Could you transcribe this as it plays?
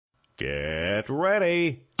Get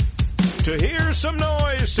ready to hear some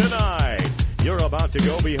noise tonight. You're about to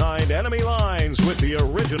go behind enemy lines with the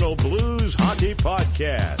original Blues Hockey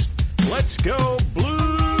Podcast. Let's go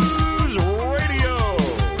Blues Radio.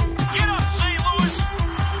 Get up, St. Louis.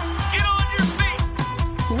 Get on your feet.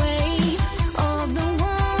 Weight of the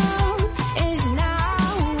world is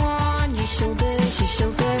now on your shoulders, your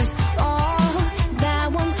shoulders. All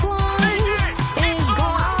that once was is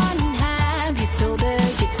gone. Have you told her,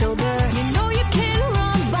 you told her? You know you can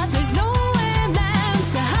run, but there's nowhere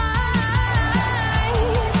left to hide.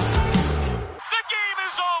 The game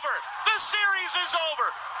is over. The series is over.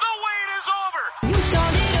 The wait is over. You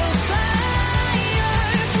started a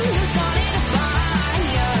fire. You started a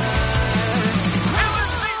fire. And the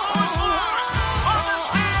St. Louis Blues are the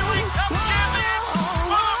Stanley Cup champions for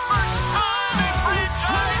the first time in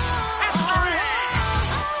franchise history.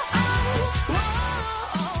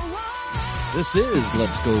 This is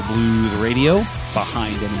Let's Go Blues Radio,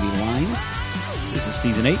 Behind Enemy Lines. This is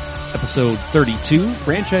Season 8, Episode 32,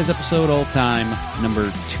 franchise episode all-time,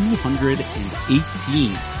 number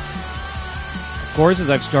 218. Of course, as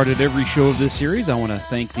I've started every show of this series, I want to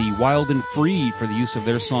thank the Wild and Free for the use of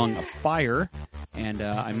their song Fire. And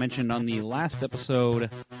I mentioned on the last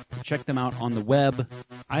episode, check them out on the web.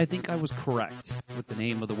 I think I was correct with the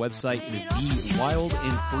name of the website. It is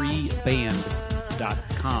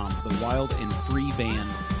thewildandfreeband.com.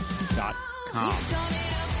 Thewildandfreeband.com.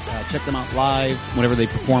 Check them out live, whenever they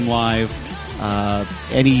perform live.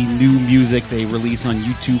 Any new music they release on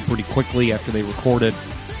YouTube pretty quickly after they record it.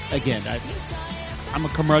 Again, I'm a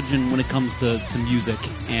curmudgeon when it comes to music,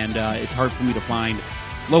 and it's hard for me to find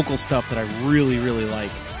local stuff that I really, really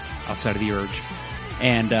like outside of the Urge.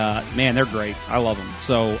 And, man, they're great. I love them.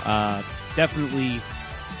 So, definitely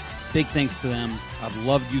big thanks to them. I've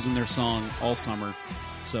loved using their song all summer.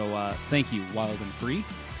 So, thank you, Wild and Free.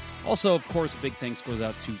 Also, of course, a big thanks goes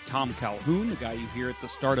out to Tom Calhoun, the guy you hear at the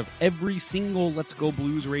start of every single Let's Go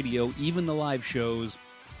Blues Radio, even the live shows,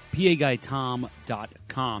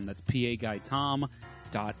 PAGuyTom.com. That's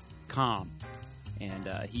PAGuyTom.com. And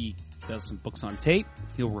he does some books on tape.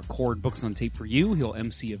 He'll record books on tape for you. He'll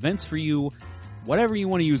MC events for you. Whatever you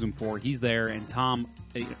want to use him for, he's there. And Tom,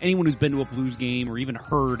 anyone who's been to a Blues game or even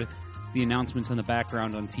heard the announcements in the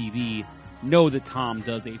background on TV know that Tom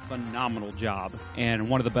does a phenomenal job and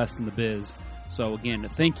one of the best in the biz. So again,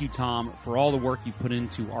 thank you, Tom, for all the work you put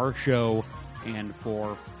into our show and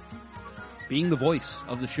for being the voice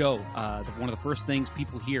of the show. One of the first things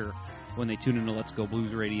people hear when they tune into Let's Go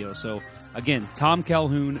Blues Radio. So again, Tom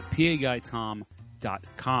Calhoun,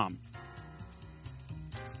 PAGuyTom.com.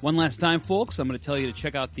 One last time, folks, I'm going to tell you to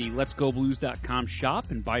check out the letsgoblues.com shop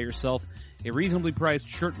and buy yourself a reasonably priced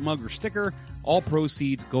shirt, mug, or sticker. All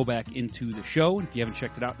proceeds go back into the show. If you haven't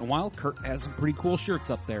checked it out in a while, Kurt has some pretty cool shirts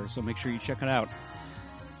up there, so make sure you check it out.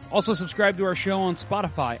 Also, subscribe to our show on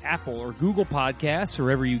Spotify, Apple, or Google Podcasts, or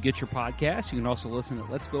wherever you get your podcasts. You can also listen at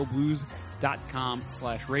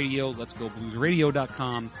letsgoblues.com/radio,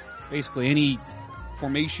 letsgobluesradio.com. Basically, any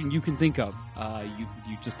formation you can think of. You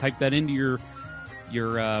just type that into your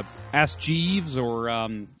Ask Jeeves or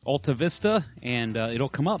Alta Vista, and it'll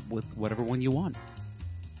come up with whatever one you want.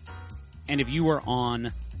 And if you are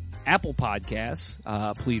on Apple Podcasts,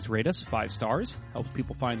 please rate us 5 stars. Helps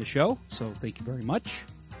people find the show, so thank you very much.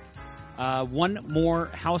 One more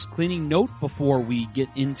house cleaning note before we get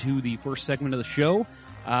into the first segment of the show.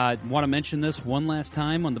 I want to mention this one last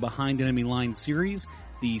time on the Behind Enemy Lines series,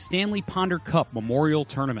 the Stanley Ponder Cup Memorial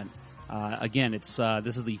Tournament. Again, this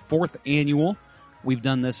is the 4th annual. We've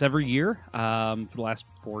done this every year for the last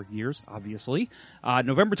 4 years, obviously.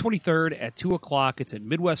 November 23rd at 2 o'clock. It's at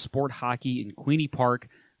Midwest Sport Hockey in Queenie Park.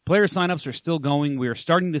 Player sign-ups are still going. We are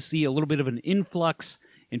starting to see a little bit of an influx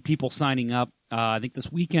in people signing up. I think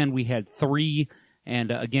this weekend we had 3.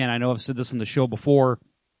 And again, I know I've said this on the show before.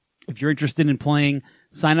 If you're interested in playing,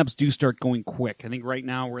 sign-ups do start going quick. I think right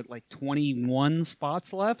now we're at like 21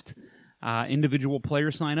 spots left, individual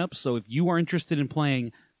player sign-ups. So if you are interested in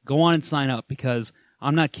playing, go on and sign up, because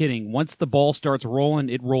I'm not kidding. Once the ball starts rolling,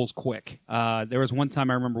 it rolls quick. There was one time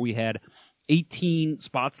I remember we had 18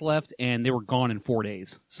 spots left, and they were gone in 4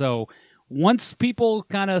 days. So once people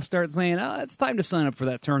kind of start saying, it's time to sign up for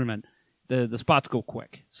that tournament, the spots go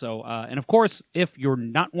quick. So, and of course, if you're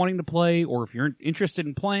not wanting to play, or if you're interested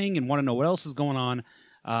in playing and want to know what else is going on,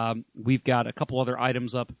 we've got a couple other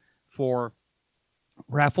items up for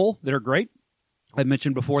raffle that are great. I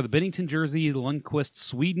mentioned before the Bennington jersey, the Lundqvist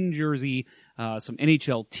Sweden jersey, some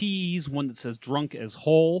NHL tees, one that says drunk as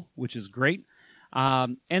whole, which is great.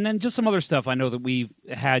 And then just some other stuff I know that we've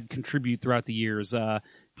had contribute throughout the years.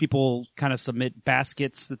 People kind of submit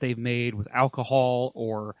baskets that they've made with alcohol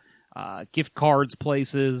or gift cards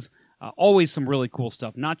places, always some really cool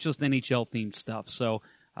stuff, not just NHL-themed stuff. So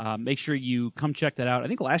make sure you come check that out. I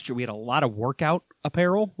think last year we had a lot of workout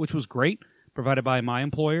apparel, which was great, provided by my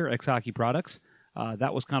employer, Ex-Hockey Products.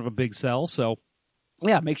 That was kind of a big sell. So,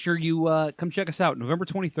 yeah, make sure you come check us out. November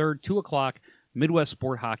 23rd, 2 o'clock, Midwest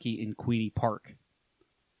Sport Hockey in Queenie Park.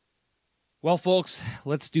 Well, folks,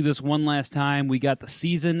 let's do this one last time. We got the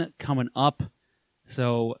season coming up,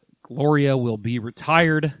 so Gloria will be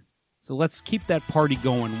retired. So let's keep that party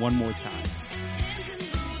going one more time.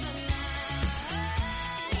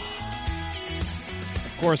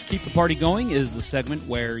 Of course, Keep the Party Going is the segment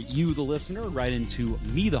where you, the listener, write into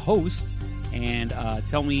me, the host, and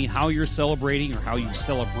tell me how you're celebrating or how you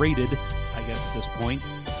celebrated, I guess at this point,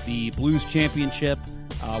 the Blues Championship,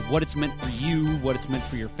 what it's meant for you, what it's meant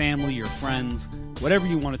for your family, your friends, whatever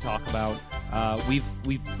you want to talk about. We've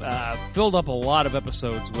filled up a lot of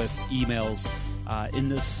episodes with emails in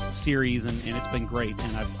this series, and it's been great,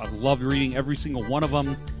 and I've loved reading every single one of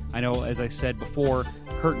them. I know, as I said before,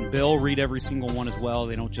 Kurt and Bill read every single one as well.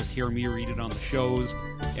 They don't just hear me read it on the shows,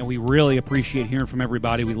 and we really appreciate hearing from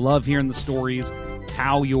everybody. We love hearing the stories,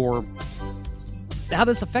 how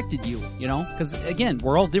this affected you, because, again,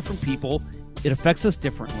 we're all different people. It affects us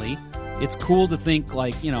differently. It's cool to think,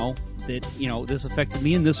 that, this affected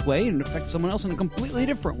me in this way and it affects someone else in a completely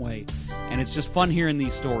different way. And it's just fun hearing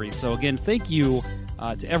these stories. So, again, thank you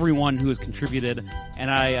to everyone who has contributed.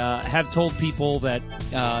 And I have told people that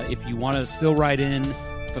if you want to still write in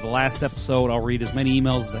for the last episode, I'll read as many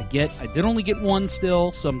emails as I get. I did only get one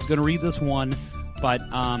still, so I'm going to read this one. But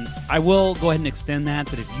I will go ahead and extend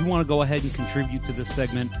that if you want to go ahead and contribute to this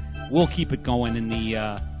segment, we'll keep it going in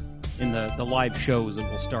the live shows that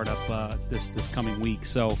will start up this coming week.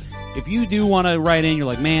 So if you do want to write in, you're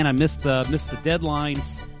like, man, I missed the deadline.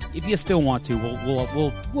 If you still want to,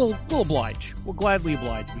 we'll oblige. We'll gladly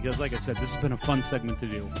oblige, because, like I said, this has been a fun segment to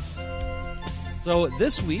do. So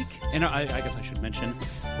this week, and I guess I should mention,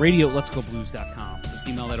 radio@letsgoblues.com. Just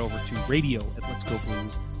email that over to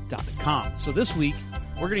radio@letsgoblues.com. So this week,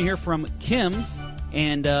 we're going to hear from Kim.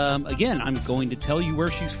 And, again, I'm going to tell you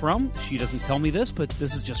where she's from. She doesn't tell me this, but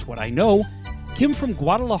this is just what I know. Kim from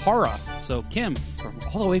Guadalajara. So, Kim,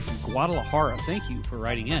 all the way from Guadalajara, thank you for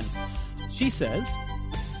writing in. She says,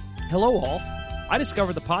 hello, all. I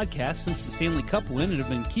discovered the podcast since the Stanley Cup win and have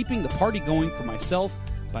been keeping the party going for myself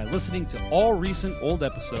by listening to all recent old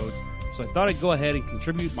episodes, so I thought I'd go ahead and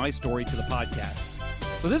contribute my story to the podcast.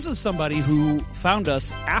 So this is somebody who found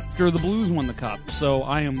us after the Blues won the Cup, so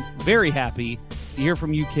I am very happy to hear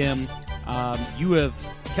from you, Kim. You have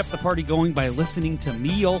kept the party going by listening to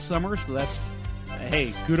me all summer, so that's,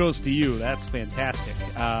 hey, kudos to you. That's fantastic.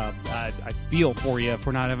 I feel for you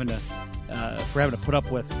for not having to put up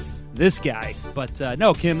with this guy. But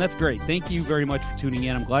no, Kim, that's great. Thank you very much for tuning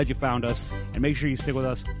in. I'm glad you found us, and make sure you stick with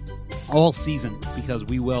us all season, because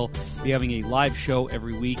we will be having a live show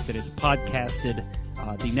every week that is podcasted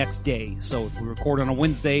the next day. So if we record on a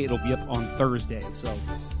Wednesday, it'll be up on Thursday. So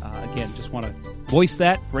again, just want to voice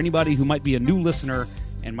that for anybody who might be a new listener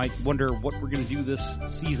and might wonder what we're going to do this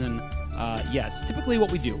season. Yeah, it's typically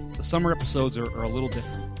what we do. The summer episodes are a little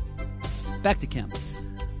different. Back to Kim.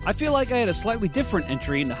 I feel like I had a slightly different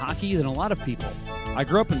entry into hockey than a lot of people. I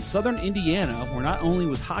grew up in southern Indiana, where not only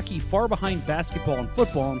was hockey far behind basketball and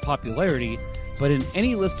football in popularity, but in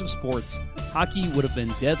any list of sports, hockey would have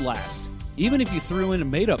been dead last, even if you threw in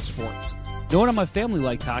made-up sports. No one in my family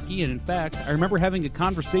liked hockey, and in fact, I remember having a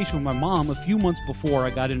conversation with my mom a few months before I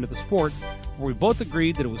got into the sport, where we both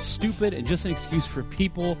agreed that it was stupid and just an excuse for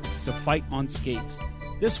people to fight on skates.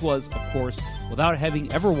 This was, of course, without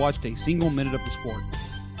having ever watched a single minute of the sport.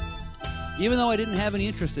 Even though I didn't have any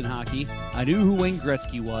interest in hockey, I knew who Wayne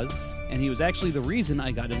Gretzky was, and he was actually the reason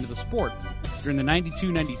I got into the sport. During the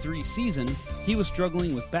 92-93 season, he was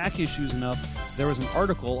struggling with back issues enough there was an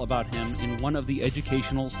article about him in one of the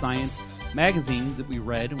educational science magazines that we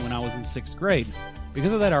read when I was in 6th grade.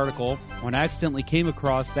 Because of that article, when I accidentally came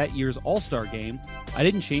across that year's All-Star Game, I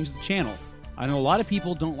didn't change the channel. I know a lot of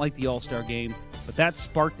people don't like the All-Star Game, but that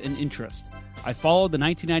sparked an interest. I followed the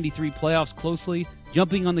 1993 playoffs closely,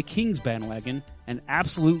 jumping on the Kings bandwagon, and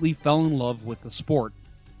absolutely fell in love with the sport.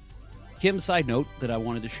 Kim, side note that I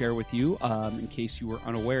wanted to share with you, in case you were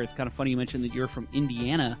unaware, it's kind of funny you mentioned that you're from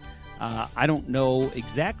Indiana. I don't know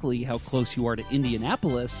exactly how close you are to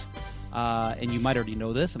Indianapolis, and you might already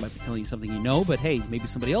know this. I might be telling you something you know, but hey, maybe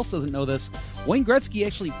somebody else doesn't know this. Wayne Gretzky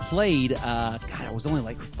actually played, it was only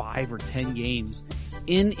like 5 or 10 games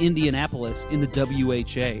in Indianapolis in the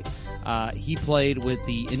WHA. He played with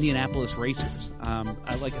the Indianapolis Racers.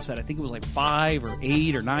 Like I said, I think it was like 5 or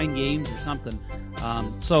 8 or 9 games or something.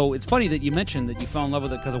 So it's funny that you mentioned that you fell in love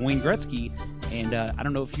with it because of Wayne Gretzky. And I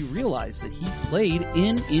don't know if you realize that he played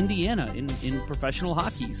in Indiana in professional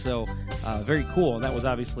hockey. So very cool. That was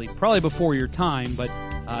obviously probably before your time, but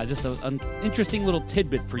just an interesting little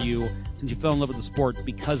tidbit for you since you fell in love with the sport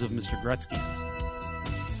because of Mr. Gretzky.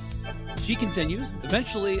 She continues,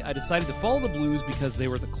 eventually I decided to follow the Blues because they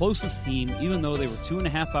were the closest team, even though they were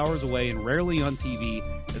 2.5 hours away and rarely on TV,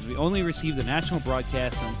 as we only received the national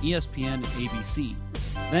broadcast on ESPN and ABC.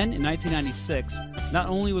 Then, in 1996, not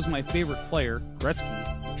only was my favorite player,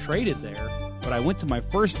 Gretzky, traded there, but I went to my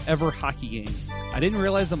first ever hockey game. I didn't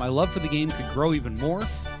realize that my love for the game could grow even more,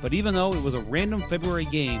 but even though it was a random February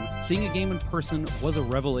game, seeing a game in person was a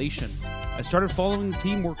revelation. I started following the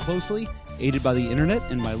team more closely, aided by the internet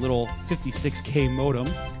and my little 56K modem.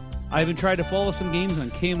 I even tried to follow some games on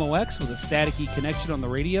KMOX with a staticky connection on the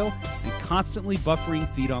radio and constantly buffering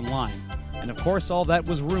feed online. And of course all that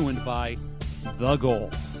was ruined by the goal.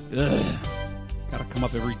 Ugh. Gotta come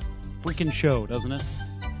up every freaking show, doesn't it?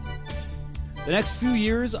 The next few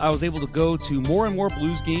years, I was able to go to more and more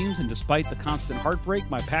Blues games, and despite the constant heartbreak,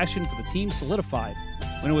 my passion for the team solidified.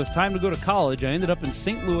 When it was time to go to college, I ended up in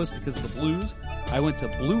St. Louis because of the Blues. I went to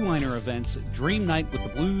Blue Liner events, Dream Night with the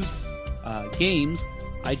Blues games.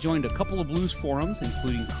 I joined a couple of Blues forums,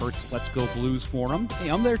 including Kurt's Let's Go Blues forum. Hey,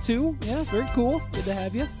 I'm there too. Yeah, very cool. Good to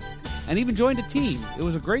have you. And even joined a team. It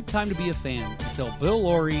was a great time to be a fan until Bill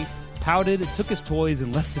Laurie pouted, took his toys,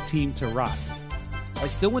 and left the team to rot. I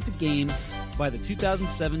still went to games. By the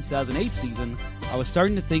 2007-2008 season, I was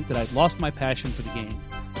starting to think that I'd lost my passion for the game.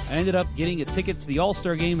 I ended up getting a ticket to the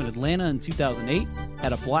All-Star game in Atlanta in 2008,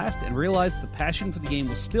 had a blast, and realized the passion for the game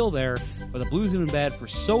was still there, but the Blues had been bad for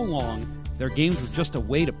so long, their games were just a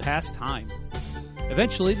way to pass time.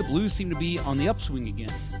 Eventually, the Blues seemed to be on the upswing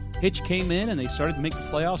again. Hitch came in and they started to make the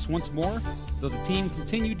playoffs once more, though the team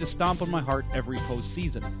continued to stomp on my heart every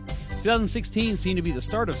postseason. 2016 seemed to be the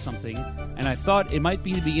start of something, and I thought it might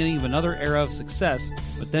be the beginning of another era of success,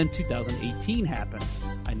 but then 2018 happened.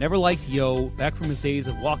 I never liked Yo, back from his days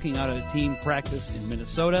of walking out of a team practice in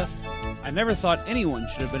Minnesota. I never thought anyone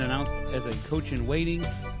should have been announced as a coach in waiting,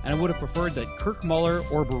 and I would have preferred that Kirk Muller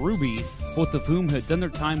or Berube, both of whom had done their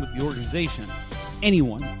time with the organization.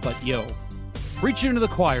 Anyone but Yo. Reach into the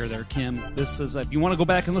choir there, Kim. This is, if you want to go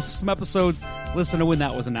back and listen to some episodes, listen to when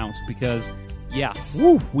that was announced, because yeah,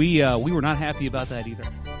 we were not happy about that either.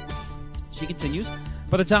 She continues,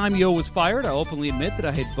 by the time Yo was fired, I openly admit that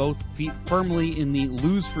I had both feet firmly in the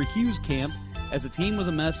lose for Hughes camp, as the team was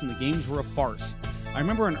a mess and the games were a farce. I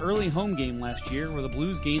remember an early home game last year where the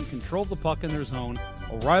Blues gained control of the puck in their zone.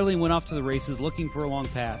 O'Reilly went off to the races looking for a long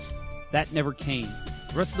pass. That never came.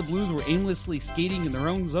 The rest of the Blues were aimlessly skating in their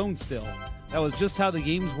own zone still. That was just how the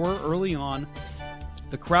games were early on.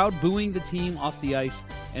 The crowd booing the team off the ice,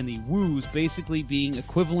 and the woos basically being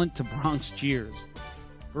equivalent to Bronx cheers.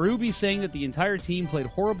 Berube saying that the entire team played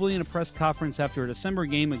horribly in a press conference after a December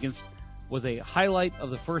game against was a highlight of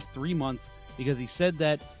the first 3 months, because he said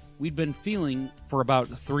that we'd been feeling for about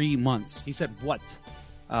 3 months. He said what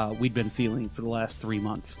we'd been feeling for the last 3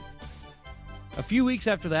 months. A few weeks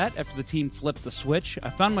after that, after the team flipped the switch, I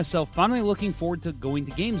found myself finally looking forward to going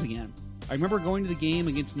to games again. I remember going to the game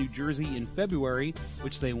against New Jersey in February,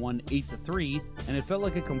 which they won 8-3, and it felt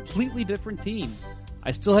like a completely different team.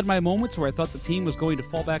 I still had my moments where I thought the team was going to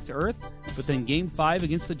fall back to earth, but then Game 5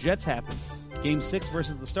 against the Jets happened. Game 6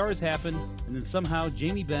 versus the Stars happened, and then somehow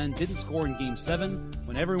Jamie Benn didn't score in Game 7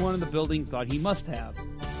 when everyone in the building thought he must have.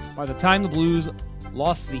 By the time the Blues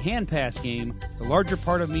lost the hand pass game, the larger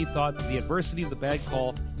part of me thought that the adversity of the bad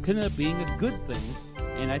call could end up being a good thing,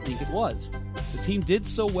 and I think it was. The team did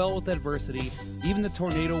so well with adversity, even the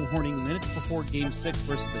tornado warning minutes before Game 6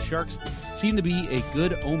 versus the Sharks seemed to be a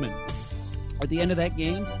good omen. At the end of that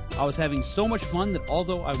game, I was having so much fun that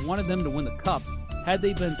although I wanted them to win the cup, had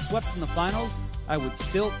they been swept in the finals, I would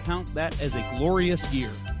still count that as a glorious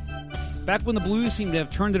year. Back when the Blues seemed to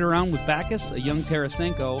have turned it around with Backus, a young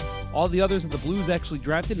Tarasenko, all the others that the Blues actually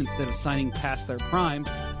drafted instead of signing past their prime,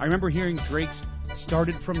 I remember hearing Drake's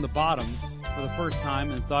started from the bottom for the first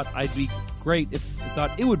time and thought it would be great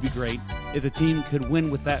if the team could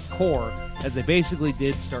win with that core, as they basically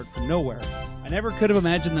did start from nowhere. I never could have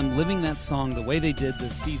imagined them living that song the way they did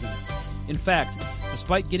this season. In fact,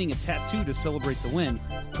 despite getting a tattoo to celebrate the win,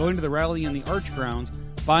 going to the rally on the Arch grounds,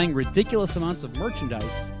 buying ridiculous amounts of merchandise,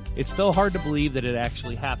 it's still hard to believe that it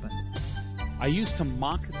actually happened. I used to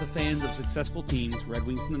mock the fans of successful teams, Red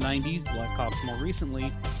Wings in the 90s, Blackhawks more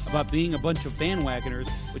recently, about being a bunch of bandwagoners,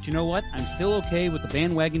 but you know what? I'm still okay with the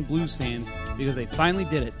bandwagon Blues fans because they finally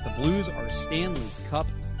did it. The Blues are Stanley Cup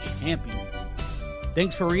champions.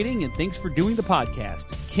 Thanks for reading and thanks for doing the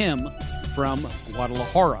podcast. Kim from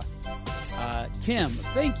Guadalajara. Kim,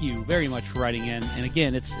 thank you very much for writing in. And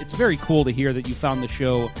again, it's very cool to hear that you found the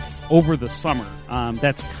show over the summer.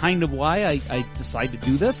 That's kind of why I decided to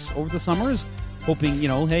do this over the summers, hoping,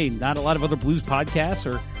 hey, not a lot of other blues podcasts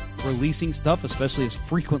are releasing stuff, especially as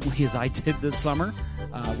frequently as I did this summer,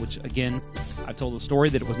 which again, I've told the story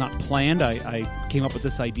that it was not planned. I came up with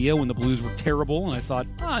this idea when the Blues were terrible, and I thought,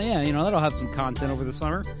 that'll have some content over the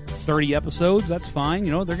summer. 30 episodes, that's fine.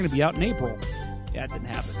 They're going to be out in April. Yeah, it didn't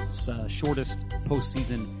happen. It's shortest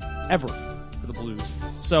postseason ever for the Blues.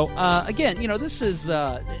 So, again, this is,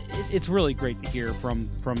 it's really great to hear from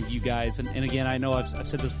you guys. And again, I know I've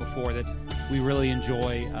said this before that we really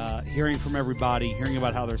enjoy hearing from everybody, hearing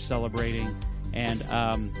about how they're celebrating. And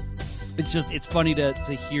it's funny to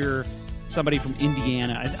hear somebody from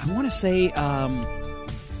Indiana. I want to say,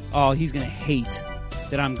 he's going to hate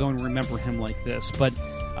that I'm going to remember him like this. But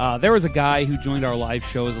there was a guy who joined our live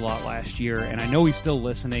shows a lot last year, and I know he's still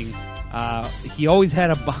listening. He always had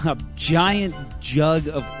a giant jug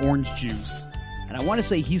of orange juice, and I want to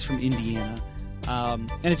say he's from Indiana.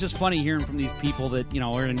 And it's just funny hearing from these people that,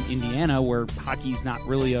 are in Indiana where hockey's not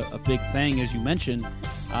really a big thing, as you mentioned,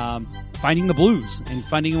 finding the Blues and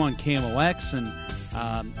finding them on KMOX. And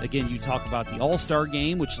again, you talk about the All-Star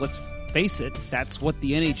game, which, let's face it, that's what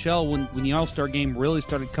the NHL, when the All-Star game really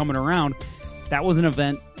started coming around, that was an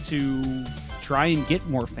event to try and get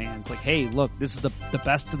more fans. Like, hey, look, this is the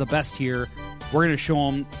best of the best here. We're going to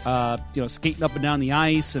show them, skating up and down the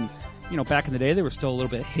ice. And, back in the day, there was still a little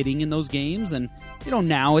bit of hitting in those games. And,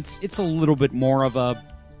 now it's a little bit more of an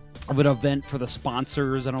event for the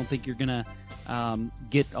sponsors. I don't think you're going to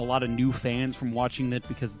get a lot of new fans from watching it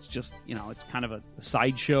because it's just, it's kind of a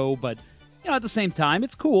sideshow. But, at the same time,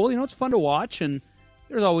 it's cool. It's fun to watch. And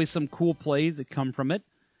there's always some cool plays that come from it.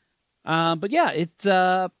 But yeah, it's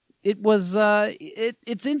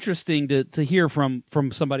interesting to hear from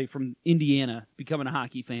somebody from Indiana becoming a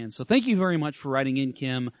hockey fan. So thank you very much for writing in,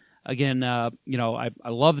 Kim. Again, I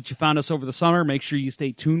love that you found us over the summer. Make sure you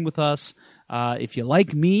stay tuned with us. If you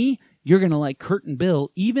like me, you're going to like Kurt and Bill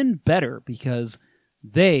even better because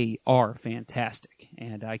they are fantastic.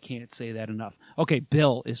 And I can't say that enough. Okay.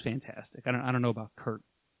 Bill is fantastic. I don't know about Kurt.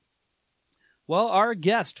 Well, our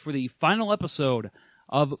guest for the final episode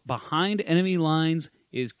of Behind Enemy Lines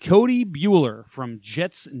is Cody Buhler from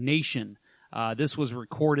Jets Nation. This was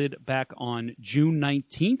recorded back on June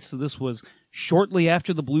 19th, so this was shortly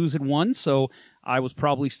after the Blues had won, so I was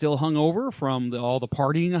probably still hungover from all the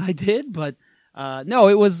partying I did, but no,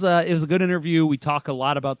 it was a good interview. We talk a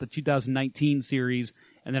lot about the 2019 series,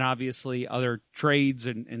 and then obviously other trades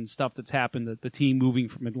and stuff that's happened, the team moving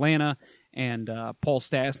from Atlanta, and Paul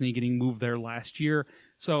Stastny getting moved there last year.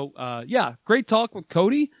 So, great talk with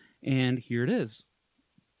Cody, and here it is.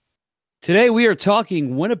 Today we are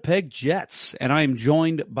talking Winnipeg Jets, and I am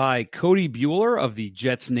joined by Cody Buhler of the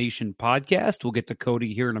Jets Nation podcast. We'll get to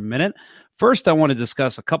Cody here in a minute. First, I want to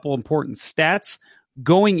discuss a couple important stats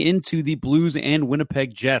going into the Blues and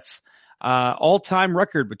Winnipeg Jets. All-time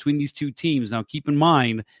record between these two teams. Now, keep in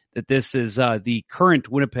mind that this is the current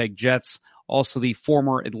Winnipeg Jets, also the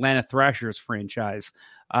former Atlanta Thrashers franchise.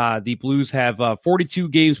 The Blues have 42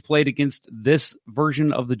 games played against this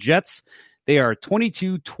version of the Jets. They are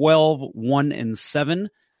 22-12-1-7,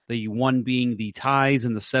 the 1 being the ties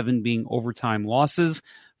and the 7 being overtime losses.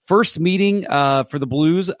 First meeting for the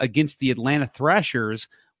Blues against the Atlanta Thrashers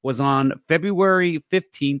was on February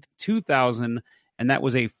 15th, 2000, and that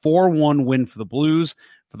was a 4-1 win for the Blues.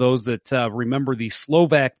 For those that remember the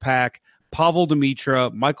Slovak pack, Pavel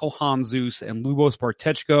Demitra, Michael Handzus, and Lubos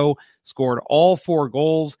Bartechko scored all 4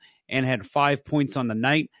 goals and had 5 points on the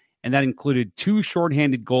night, and that included 2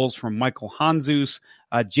 shorthanded goals from Michael Handzus,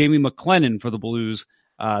 Jamie McLennan for the Blues,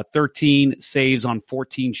 13 saves on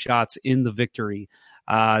 14 shots in the victory.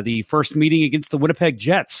 The first meeting against the Winnipeg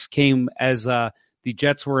Jets came as the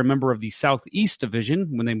Jets were a member of the Southeast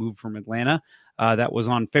Division when they moved from Atlanta. That was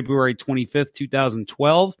on February 25th,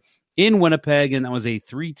 2012 in Winnipeg, and that was a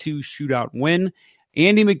 3-2 shootout win.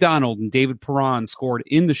 Andy McDonald and David Perron scored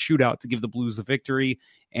in the shootout to give the Blues the victory,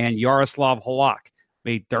 and Yaroslav Halak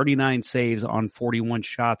made 39 saves on 41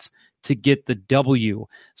 shots to get the W.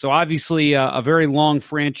 So obviously a very long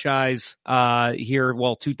franchise here,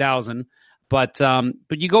 2000. But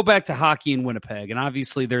you go back to hockey in Winnipeg, and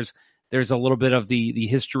obviously there's a little bit of the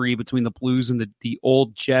history between the Blues and the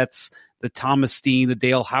old Jets, the Thomas Steen, the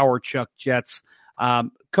Dale Howard Chuck Jets.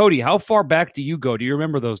 Cody, how far back do you go? Do you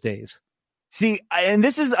remember those days? See, I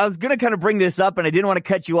was going to kind of bring this up, and I didn't want to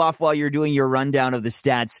cut you off while you're doing your rundown of the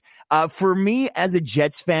stats. For me, as a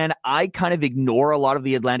Jets fan, I kind of ignore a lot of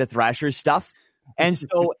the Atlanta Thrashers stuff. And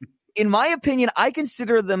so, in my opinion, I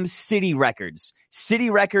consider them city records, city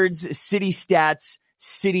stats,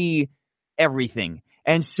 city everything.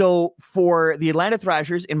 And so, for the Atlanta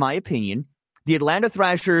Thrashers, in my opinion, the Atlanta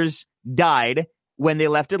Thrashers died when they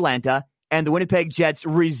left Atlanta, and the Winnipeg Jets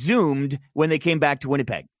resumed when they came back to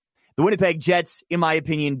Winnipeg. The Winnipeg Jets, in my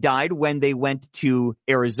opinion, died when they went to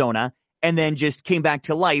Arizona and then just came back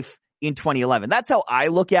to life in 2011. That's how I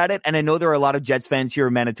look at it. And I know there are a lot of Jets fans here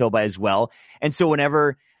in Manitoba as well. And so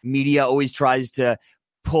whenever media always tries to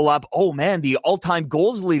pull up, oh man, the all-time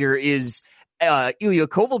goals leader is Ilya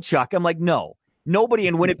Kovalchuk. I'm like, no, nobody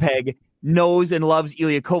in Winnipeg knows and loves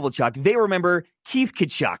Ilya Kovalchuk. They remember Keith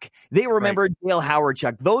Tkachuk. They remember Dale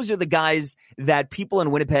Howardchuk. Those are the guys that people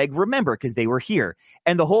in Winnipeg remember because they were here.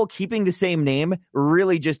 And the whole keeping the same name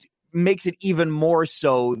really just makes it even more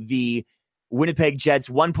so the Winnipeg Jets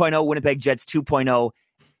 1.0, Winnipeg Jets 2.0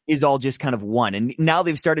 is all just kind of one. And now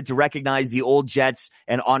they've started to recognize the old Jets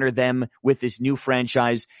and honor them with this new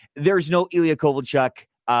franchise. There's no Ilya Kovalchuk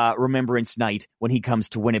remembrance night when he comes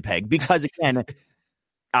to Winnipeg because, again,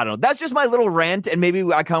 I don't know. That's just my little rant, and maybe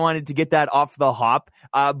I kind of wanted to get that off the hop.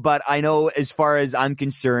 But I know as far as I'm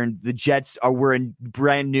concerned, the Jets were in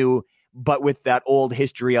brand new, but with that old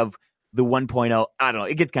history of the 1.0. I don't know.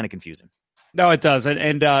 It gets kind of confusing. No, it does.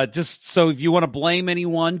 And just so if you want to blame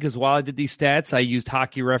anyone, because while I did these stats, I used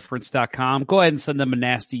hockeyreference.com. Go ahead and send them a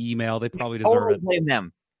nasty email. They probably deserve it. Blame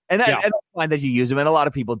them. And I don't find that you use them, and a lot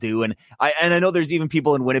of people do. And I know there's even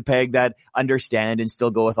people in Winnipeg that understand and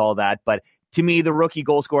still go with all that. But to me, the rookie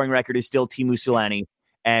goal scoring record is still Teemu Selanne,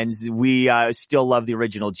 and we still love the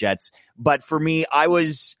original Jets. But for me, I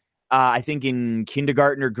was, I think, in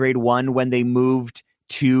kindergarten or grade 1 when they moved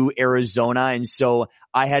to Arizona, and so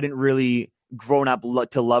I hadn't really grown up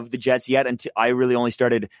to love the Jets yet until I really only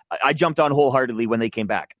started. I jumped on wholeheartedly when they came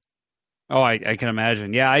back. Oh, I can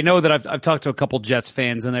imagine. Yeah, I know that I've talked to a couple Jets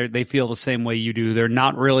fans, and they feel the same way you do. They're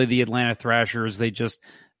not really the Atlanta Thrashers. They just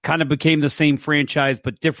kind of became the same franchise,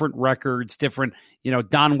 but different records, different.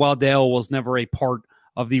 Don Waddell was never a part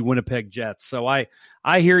of the Winnipeg Jets. So I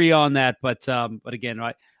hear you on that, but again,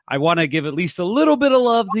 I want to give at least a little bit of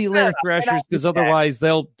love to the Atlanta Thrashers because otherwise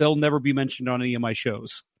they'll never be mentioned on any of my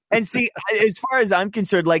shows. And see, as far as I'm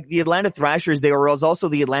concerned, like the Atlanta Thrashers, they were also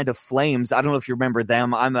the Atlanta Flames. I don't know if you remember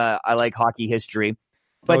them. I like hockey history.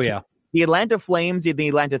 But the Atlanta Flames and the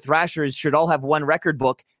Atlanta Thrashers should all have one record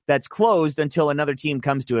book that's closed until another team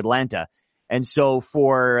comes to Atlanta. And so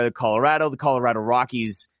for Colorado, the Colorado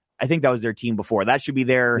Rockies, I think that was their team before. That should be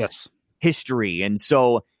their history. And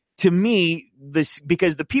so to me,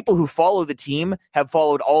 because the people who follow the team have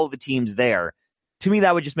followed all of the teams there, to me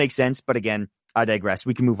that would just make sense. But again, I digress.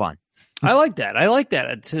 We can move on. I like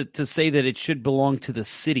that. To say that it should belong to the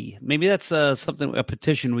city. Maybe that's a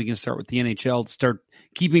petition we can start with the NHL to start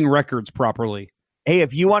keeping records properly. Hey,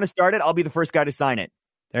 if you want to start it, I'll be the first guy to sign it.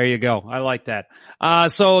 There you go. I like that.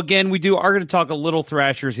 So again, we are going to talk a little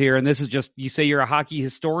Thrashers here, and this is just, you say you're a hockey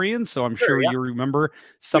historian, so I'm sure you remember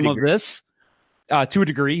some of this. To a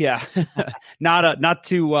degree, yeah. not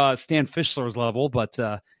to Stan Fischler's level, but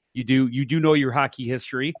you do know your hockey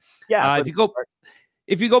history. Yeah.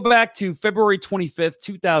 If you go back to February 25th,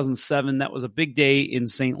 2007, that was a big day in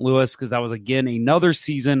St. Louis because that was, again, another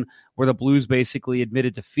season where the Blues basically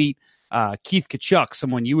admitted defeat. Keith Tkachuk,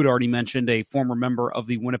 someone you had already mentioned, a former member of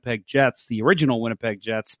the Winnipeg Jets, the original Winnipeg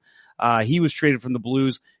Jets. He was traded from the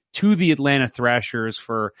Blues to the Atlanta Thrashers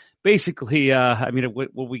for basically,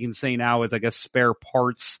 what we can say now is, I guess, spare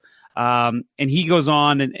parts. And he goes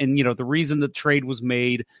on, and the reason the trade was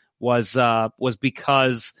made was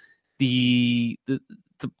because the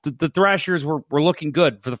Thrashers were looking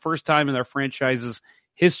good for the first time in their franchise's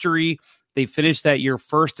history. They finished that year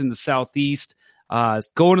first in the Southeast,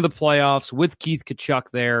 going to the playoffs with Keith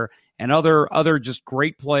Tkachuk there and other just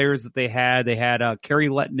great players that they had. They had Kerry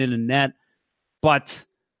Lettinen in net, but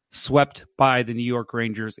swept by the New York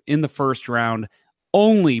Rangers in the first round.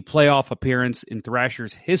 Only playoff appearance in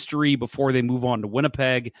Thrashers history before they move on to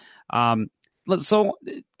Winnipeg. So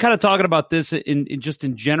kind of talking about this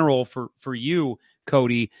in general for you,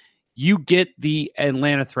 Cody, you get the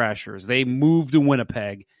Atlanta Thrashers. They move to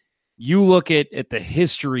Winnipeg. You look at the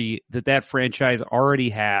history that franchise already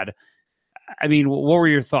had. I mean, what were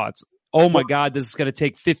your thoughts? Oh my God, this is going to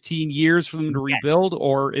take 15 years for them to rebuild,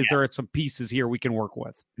 or is there some pieces here we can work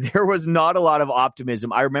with? There was not a lot of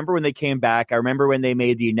optimism. I remember when they came back. I remember when they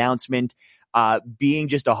made the announcement, being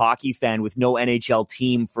just a hockey fan with no NHL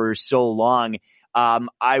team for so long.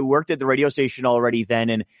 I worked at the radio station already then,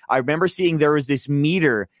 and I remember seeing there was this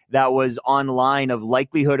meter that was online of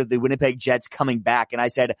likelihood of the Winnipeg Jets coming back. And I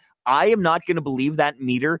said, I am not going to believe that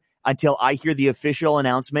meter until I hear the official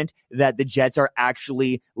announcement that the Jets are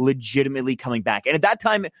actually legitimately coming back. And at that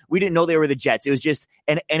time, we didn't know they were the Jets. It was just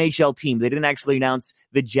an NHL team. They didn't actually announce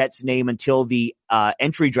the Jets' name until the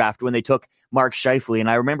entry draft when they took Mark Scheifele. And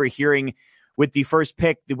I remember hearing with the first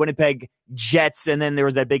pick, the Winnipeg Jets, and then there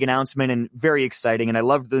was that big announcement, and very exciting. And I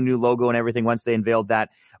loved the new logo and everything once they unveiled that.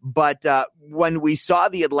 But when we saw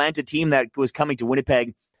the Atlanta team that was coming to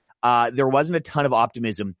Winnipeg, there wasn't a ton of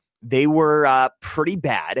optimism. They were pretty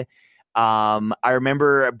bad. I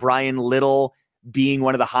remember Brian Little being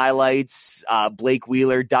one of the highlights, Blake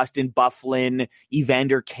Wheeler, Dustin Byfuglien,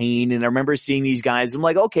 Evander Kane. And I remember seeing these guys. I'm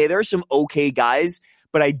like, okay, there are some okay guys,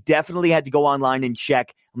 but I definitely had to go online and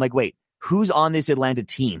check. I'm like, wait, who's on this Atlanta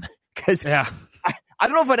team? Because I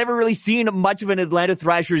don't know if I'd ever really seen much of an Atlanta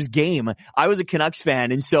Thrashers game. I was a Canucks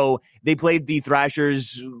fan, and so they played the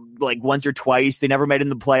Thrashers like once or twice. They never met in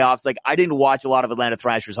the playoffs. Like, I didn't watch a lot of Atlanta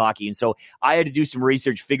Thrashers hockey, and so I had to do some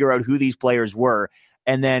research, figure out who these players were.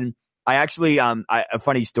 And then I actually, a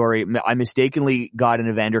funny story, I mistakenly got an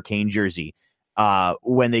Evander Kane jersey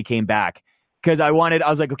when they came back, because I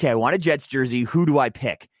was like, okay, I want a Jets jersey. Who do I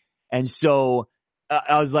pick? And so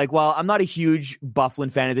I was like, well, I'm not a huge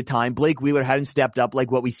Byfuglien fan at the time. Blake Wheeler hadn't stepped up like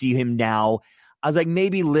what we see him now. I was like,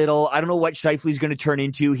 maybe Little. I don't know what Scheifele's going to turn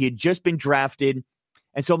into. He had just been drafted.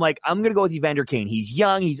 And so I'm like, I'm going to go with Evander Kane. He's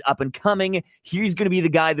young. He's up and coming. He's going to be the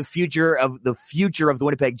guy, the future of the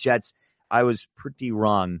Winnipeg Jets. I was pretty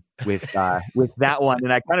wrong with that one.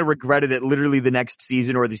 And I kind of regretted it literally the next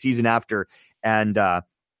season or the season after. And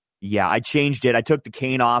I changed it. I took the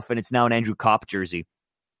Kane off, and it's now an Andrew Kopp jersey.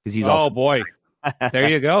 Because he's also. Oh, boy. There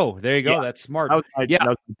you go. Yeah. That's smart. That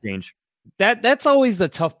was a change. That's always the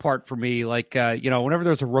tough part for me. Like, whenever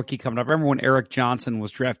there's a rookie coming up, I remember when Eric Johnson was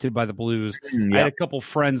drafted by the Blues, I had a couple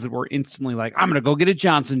friends that were instantly like, I'm going to go get a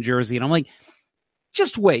Johnson jersey. And I'm like,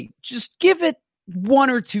 just wait, just give it 1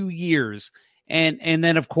 or 2 years. And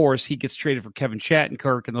then of course he gets traded for Kevin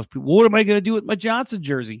Shattenkirk and those people. What am I going to do with my Johnson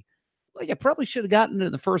jersey? Well, you probably should have gotten it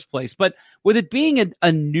in the first place. But with it being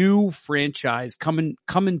a new franchise coming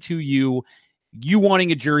to you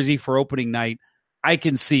wanting a jersey for opening night, I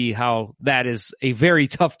can see how that is a very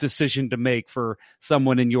tough decision to make for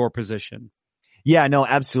someone in your position. Yeah, no,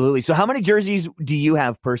 absolutely. So how many jerseys do you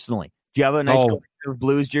have personally? Do you have a nice collection of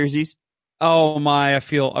Blues jerseys? Oh my, I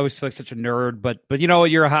always feel like such a nerd, but you know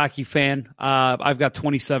what? You're a hockey fan. I've got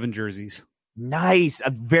 27 jerseys. Nice.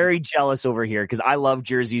 I'm very jealous over here because I love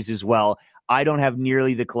jerseys as well. I don't have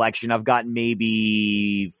nearly the collection. I've got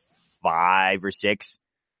maybe 5 or 6.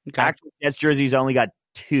 Okay. Actually, Jets jerseys, I only got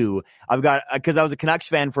 2. I've got, because I was a Canucks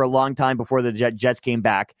fan for a long time before the Jets came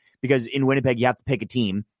back, because in Winnipeg you have to pick a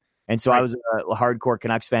team. And so I was a hardcore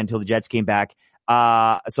Canucks fan until the Jets came back.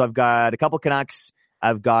 So I've got a couple Canucks.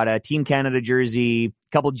 I've got a Team Canada jersey,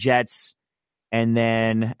 a couple Jets, and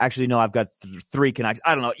then actually, no, I've got 3 Canucks.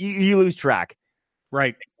 I don't know. You lose track.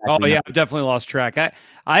 Right. I've definitely lost track.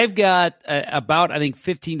 I've got about, I think,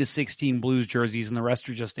 15 to 16 Blues jerseys, and the rest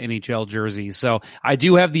are just NHL jerseys. So I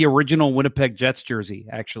do have the original Winnipeg Jets jersey,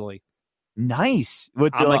 actually. Nice.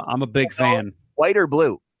 I'm a big fan. White or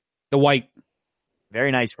blue? The white.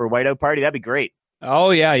 Very nice. For a whiteout party, that'd be great.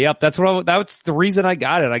 Oh, yeah. Yep. That's the reason I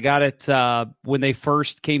got it. I got it when they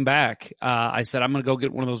first came back. I said, I'm going to go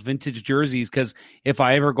get one of those vintage jerseys, because if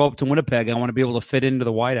I ever go up to Winnipeg, I want to be able to fit into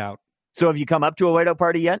the whiteout. So have you come up to a whiteout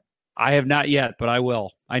party yet? I have not yet, but I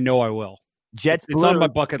will. I know I will. Jets It's on my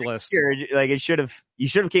bucket list. Like you should have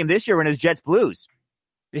came this year when it was Jets Blues.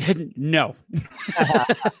 No.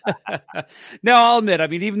 No, I'll admit, I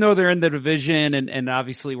mean, even though they're in the division, and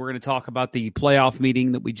obviously we're going to talk about the playoff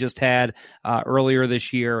meeting that we just had earlier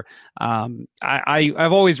this year.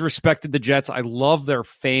 I've always respected the Jets. I love their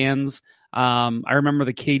fans. I remember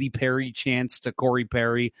the Katy Perry chants to Corey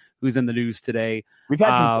Perry, who's in the news today. We've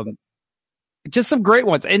had some just some great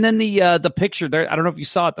ones. And then the picture there, I don't know if you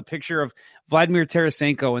saw it, the picture of Vladimir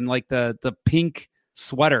Tarasenko in like the pink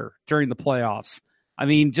sweater during the playoffs. I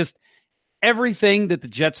mean, just everything that the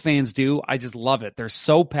Jets fans do, I just love it. They're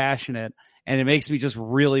so passionate, and it makes me just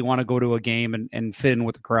really want to go to a game and fit in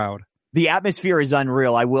with the crowd. The atmosphere is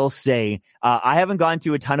unreal, I will say. I haven't gone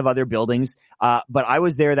to a ton of other buildings, but I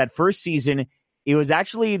was there that first season. It was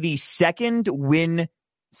actually the second win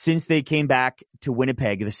since they came back to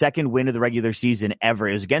Winnipeg, the second win of the regular season ever.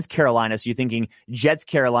 It was against Carolina, so you're thinking Jets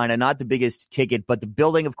Carolina, not the biggest ticket, but the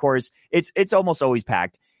building, of course, it's almost always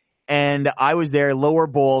packed. And I was there, lower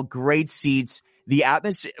bowl, great seats. The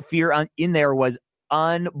atmosphere in there was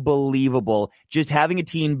unbelievable. Just having a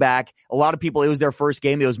team back. A lot of people, it was their first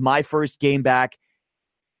game. It was my first game back.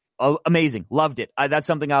 Oh, amazing. Loved it. That's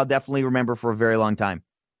something I'll definitely remember for a very long time.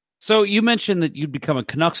 So you mentioned that you'd become a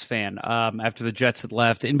Canucks fan after the Jets had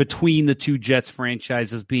left, in between the two Jets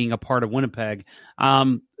franchises being a part of Winnipeg.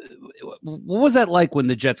 What was that like when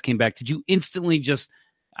the Jets came back? Did you instantly just,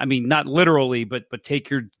 I mean, not literally, but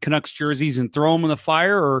take your Canucks jerseys and throw them in the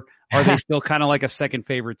fire, or are they still kind of like a second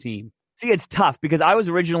favorite team? See, it's tough because I was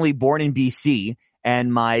originally born in BC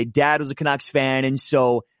and my dad was a Canucks fan. And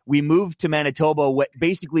so we moved to Manitoba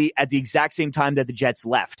basically at the exact same time that the Jets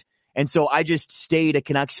left. And so I just stayed a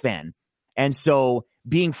Canucks fan. And so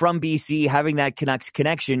being from BC, having that Canucks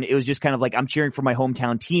connection, it was just kind of like I'm cheering for my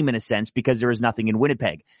hometown team in a sense because there was nothing in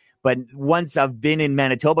Winnipeg. But once I've been in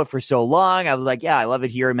Manitoba for so long, I was like, yeah, I love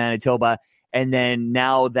it here in Manitoba. And then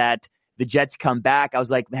now that the Jets come back, I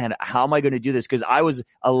was like, man, how am I going to do this? Because I was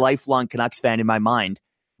a lifelong Canucks fan in my mind.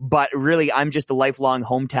 But really, I'm just a lifelong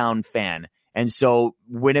hometown fan. And so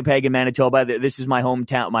Winnipeg and Manitoba, this is my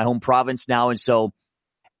hometown, my home province now. And so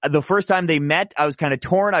the first time they met, I was kind of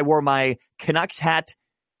torn. I wore my Canucks hat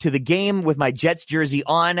to the game with my Jets jersey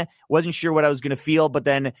on. Wasn't sure what I was going to feel, but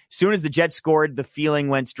then as soon as the Jets scored, the feeling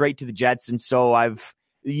went straight to the Jets. And so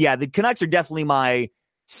the Canucks are definitely my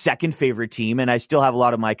second favorite team, and I still have a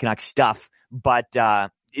lot of my Canucks stuff, but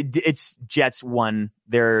it's Jets won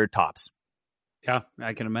their tops. Yeah,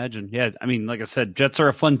 I can imagine. Yeah, I mean, like I said, Jets are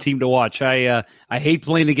a fun team to watch. I hate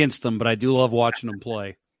playing against them, but I do love watching them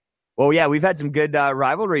play. Well, yeah, we've had some good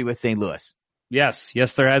rivalry with St. Louis. Yes,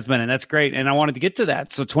 there has been, and that's great. And I wanted to get to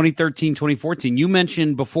that. So 2013, 2014, you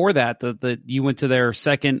mentioned before that you went to their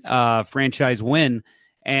second franchise win,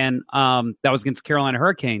 and that was against Carolina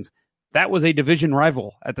Hurricanes. That was a division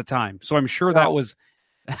rival at the time. So I'm sure that was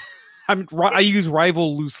I use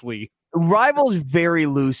rival loosely. Rival's very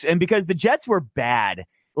loose, and because the Jets were bad.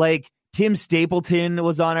 Like Tim Stapleton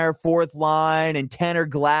was on our fourth line, and Tanner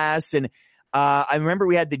Glass, and I remember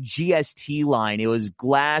we had the GST line. It was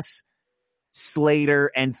Glass,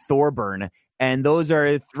 Slater, and Thorburn. And those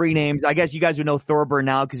are three names. I guess you guys would know Thorburn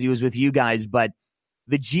now because he was with you guys, but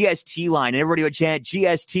the GST line, and everybody would chant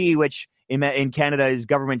GST, which in Canada is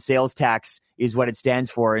government sales tax is what it stands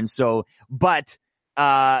for. And so, but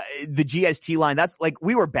the GST line, that's like,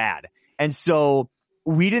 we were bad. And so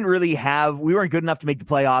we weren't good enough to make the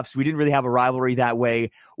playoffs. We didn't really have a rivalry that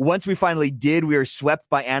way. Once we finally did, we were swept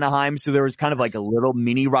by Anaheim. So there was kind of like a little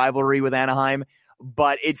mini rivalry with Anaheim,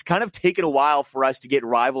 but it's kind of taken a while for us to get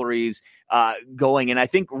rivalries going. And I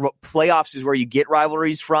think playoffs is where you get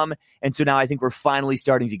rivalries from. And so now I think we're finally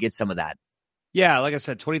starting to get some of that. Yeah, like I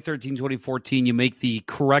said, 2013, 2014, you make the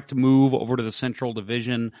correct move over to the Central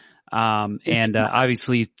Division. And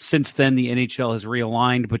obviously, since then, the NHL has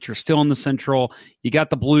realigned, but you're still in the Central. You got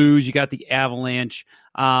the Blues, you got the Avalanche.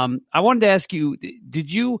 I wanted to ask you, did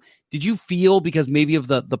you feel, because maybe of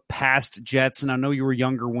the past Jets, and I know you were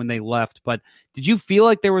younger when they left, but did you feel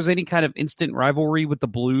like there was any kind of instant rivalry with the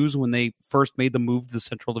Blues when they first made the move to the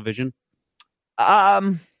Central Division?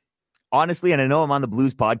 Honestly, and I know I'm on the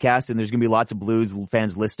Blues podcast and there's going to be lots of Blues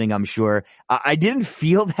fans listening, I'm sure. I didn't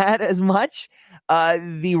feel that as much,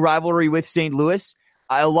 the rivalry with St. Louis.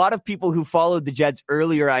 A lot of people who followed the Jets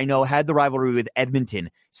earlier, I know, had the rivalry with Edmonton.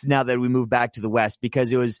 So now that we move back to the West,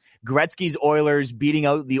 because it was Gretzky's Oilers beating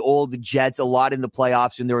out the old Jets a lot in the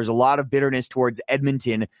playoffs, and there was a lot of bitterness towards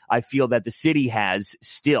Edmonton, I feel, that the city has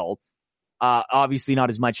still. Obviously not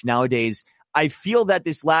as much nowadays. I feel that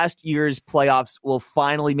this last year's playoffs will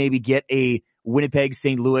finally maybe get a Winnipeg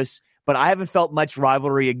St. Louis, but I haven't felt much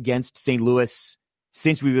rivalry against St. Louis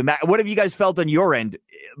since we've been back. What have you guys felt on your end?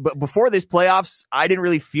 But before this playoffs, I didn't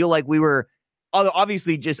really feel like we were,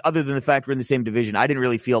 obviously just other than the fact we're in the same division, I didn't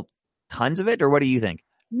really feel tons of it, or what do you think?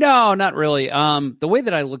 No, not really. The way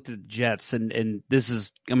that I looked at the Jets, and this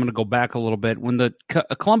is, I'm going to go back a little bit. When the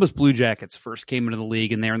Columbus Blue Jackets first came into the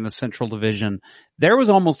league and they're in the Central Division, there was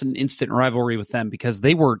almost an instant rivalry with them because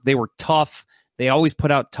they were tough. They always put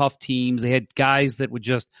out tough teams. They had guys that would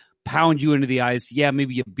just pound you into the ice. Yeah,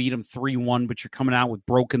 maybe you beat them 3-1, but you're coming out with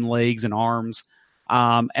broken legs and arms.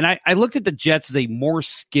 And I looked at the Jets as a more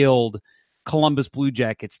skilled Columbus Blue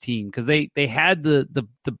Jackets team because they had the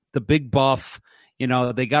big buff. You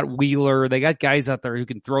know, they got Wheeler, they got guys out there who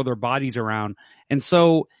can throw their bodies around. And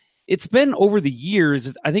so it's been over the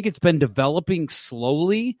years, I think it's been developing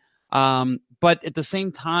slowly. But at the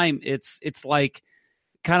same time, it's like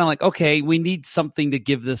kind of like, okay, we need something to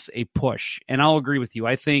give this a push. And I'll agree with you.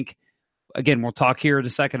 I think, again, we'll talk here in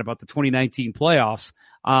a second about the 2019 playoffs.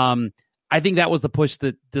 I think that was the push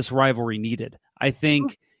that this rivalry needed. I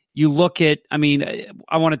think you look at, I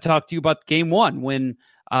want to talk to you about game one when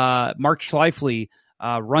Mark Schleifele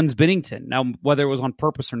runs Bennington. Now, whether it was on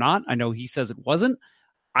purpose or not, I know he says it wasn't.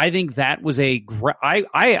 I think that was I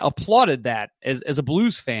applauded that as a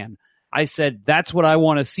Blues fan. I said, that's what I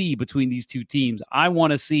want to see between these two teams. I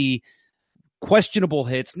want to see questionable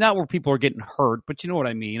hits, not where people are getting hurt, but you know what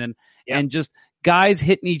I mean. And just guys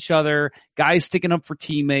hitting each other, guys sticking up for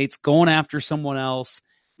teammates, going after someone else.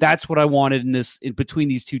 That's what I wanted in between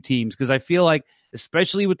these two teams. Cause I feel like,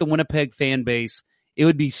 especially with the Winnipeg fan base, it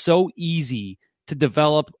would be so easy to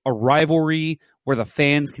develop a rivalry where the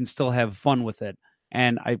fans can still have fun with it.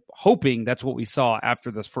 And I'm hoping that's what we saw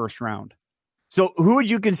after this first round. So who would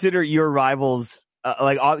you consider your rivals?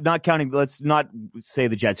 Not counting, let's not say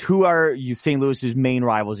the Jets. Who are you St. Louis's main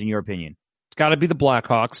rivals in your opinion? It's got to be the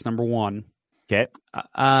Blackhawks, number one. Okay.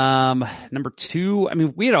 Number two, I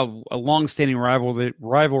mean, we had a long-standing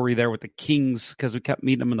rivalry there with the Kings because we kept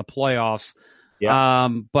meeting them in the playoffs. Yeah.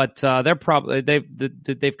 But they're probably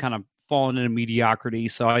they've kind of fallen into mediocrity,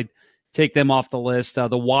 so I'd take them off the list.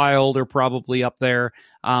 The Wild are probably up there.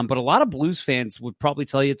 But a lot of Blues fans would probably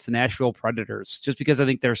tell you it's the Nashville Predators, just because I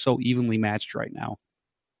think they're so evenly matched right now.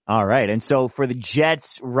 All right. And so for the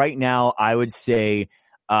Jets right now, I would say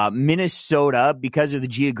Minnesota, because of the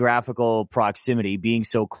geographical proximity being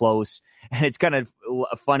so close. And it's kind of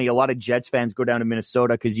funny. A lot of Jets fans go down to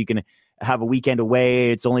Minnesota because you can have a weekend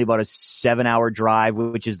away. It's only about a 7-hour drive,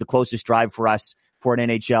 which is the closest drive for us for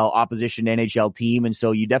an opposition NHL team. And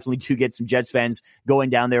so you definitely do get some Jets fans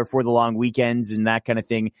going down there for the long weekends and that kind of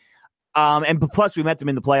thing. And plus we met them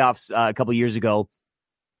in the playoffs a couple years ago.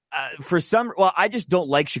 I just don't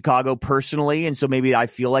like Chicago personally. And so maybe I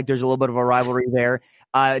feel like there's a little bit of a rivalry there.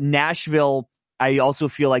 Nashville, I also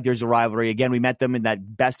feel like there's a rivalry. Again, we met them in that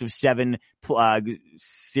best of 7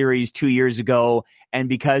 series 2 years ago. And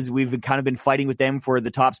because we've kind of been fighting with them for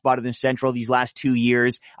the top spot of the Central these last 2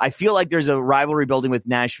 years, I feel like there's a rivalry building with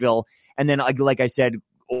Nashville. And then, like I said,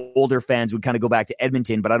 older fans would kind of go back to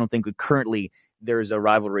Edmonton, but I don't think currently there's a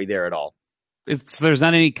rivalry there at all. So there's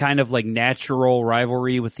not any kind of like natural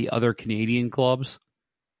rivalry with the other Canadian clubs?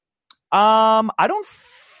 I don't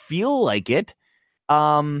feel like it.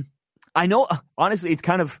 I know, honestly, it's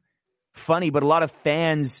kind of funny, but a lot of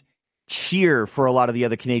fans cheer for a lot of the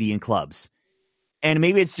other Canadian clubs. And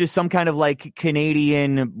maybe it's just some kind of like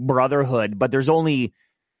Canadian brotherhood, but there's only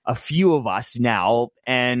a few of us now.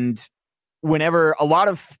 And whenever a lot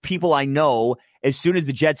of people I know, as soon as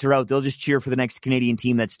the Jets are out, they'll just cheer for the next Canadian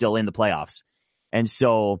team that's still in the playoffs. And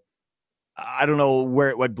so I don't know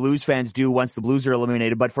what Blues fans do once the Blues are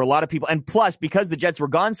eliminated, but for a lot of people, and plus because the Jets were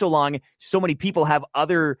gone so long, so many people have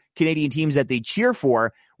other Canadian teams that they cheer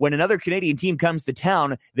for. When another Canadian team comes to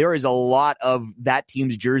town, there is a lot of that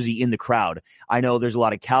team's jersey in the crowd. I know there's a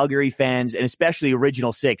lot of Calgary fans, and especially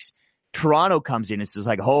Original Six. Toronto comes in, it's just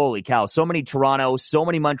like, holy cow, so many Toronto, so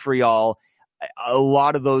many Montreal, a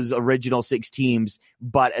lot of those Original Six teams,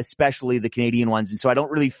 but especially the Canadian ones. And so I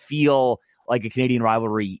don't really feel like a Canadian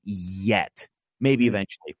rivalry yet. Maybe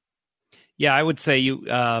eventually. Yeah, I would say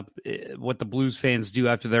what the Blues fans do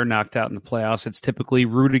after they're knocked out in the playoffs, it's typically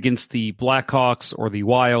root against the Blackhawks or the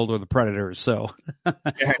Wild or the Predators. So I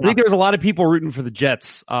think there was a lot of people rooting for the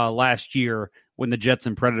Jets last year when the Jets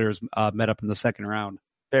and Predators met up in the second round.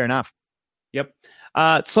 Fair enough. Yep.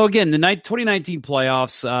 So again, the 2019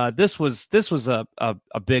 playoffs, this was a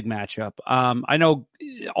big matchup. I know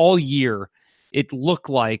all year it looked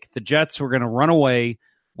like the Jets were going to run away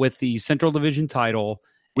with the Central Division title.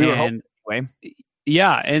 We were hoping anyway.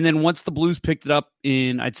 Yeah, and then once the Blues picked it up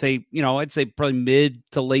in, I'd say probably mid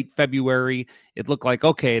to late February, it looked like,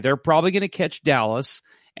 okay, they're probably going to catch Dallas,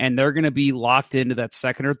 and they're going to be locked into that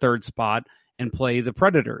second or third spot and play the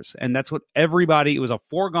Predators. And that's what it was a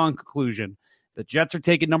foregone conclusion. The Jets are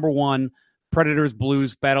taking number 1, Predators,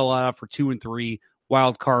 Blues battle out for 2 and 3,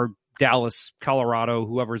 wild card, Dallas, Colorado,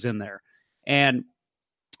 whoever's in there. And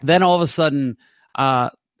then all of a sudden,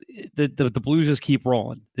 the Blues just keep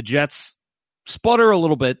rolling. The Jets sputter a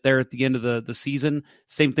little bit there at the end of the season.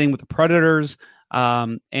 Same thing with the Predators.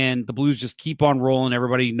 And the Blues just keep on rolling.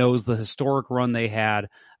 Everybody knows the historic run they had.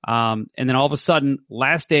 And then all of a sudden,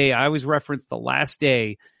 last day, I always reference the last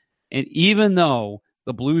day. And even though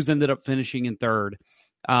the Blues ended up finishing in third,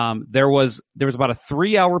 there was about a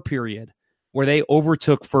 3-hour period where they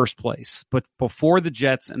overtook first place, but before the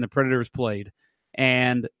Jets and the Predators played,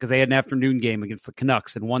 and because they had an afternoon game against the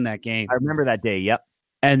Canucks and won that game. I remember that day. Yep.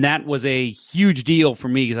 And that was a huge deal for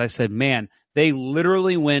me because I said, man, they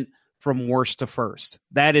literally went from worst to first.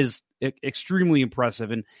 That is extremely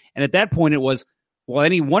impressive. And at that point it was, well,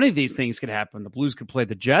 any one of these things could happen. The Blues could play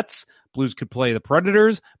the Jets, Blues could play the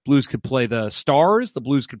Predators, Blues could play the Stars, the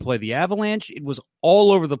Blues could play the Avalanche. It was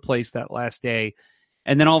all over the place that last day.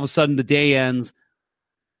 And then all of a sudden the day ends.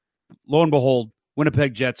 lo and behold,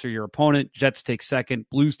 Winnipeg Jets are your opponent. Jets take second,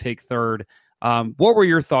 Blues take third. What were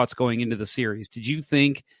your thoughts going into the series? Did you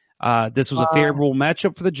think this was a favorable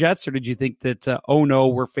matchup for the Jets, or did you think that, oh no,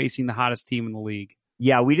 we're facing the hottest team in the league?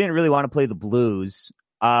 Yeah, we didn't really want to play the Blues.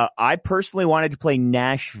 I personally wanted to play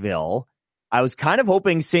Nashville. I was kind of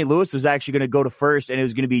hoping St. Louis was actually going to go to first, and it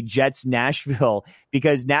was going to be Jets Nashville,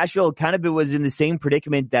 because Nashville kind of was in the same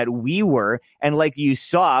predicament that we were. And like you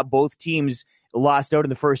saw, both teams lost out in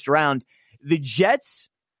the first round. The Jets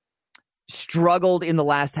struggled in the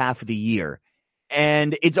last half of the year.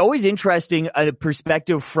 And it's always interesting a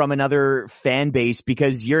perspective from another fan base,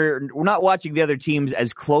 because we're not watching the other teams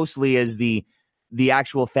as closely as the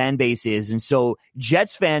actual fan base is. And so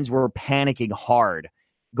Jets fans were panicking hard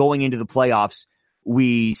going into the playoffs.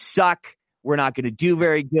 We suck. We're not going to do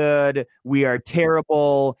very good. We are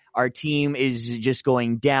terrible. Our team is just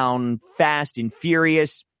going down fast and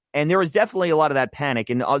furious. And there was definitely a lot of that panic.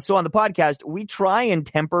 And so on the podcast, we try and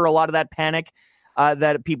temper a lot of that panic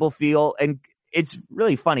that people feel. And it's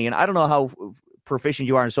really funny. And I don't know how proficient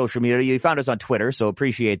you are in social media. You found us on Twitter, so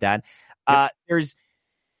appreciate that. Yep.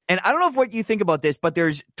 And I don't know what you think about this, but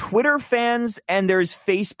there's Twitter fans and there's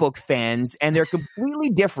Facebook fans, and they're completely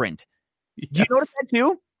different. Yes. Do you notice that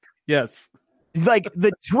too? Yes. It's like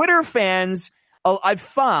the Twitter fans, I've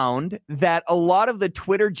found that a lot of the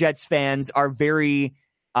Twitter Jets fans are very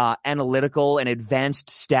analytical and advanced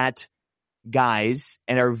stat guys,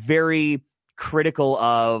 and are very critical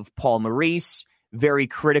of Paul Maurice, very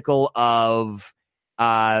critical of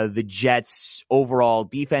the Jets' overall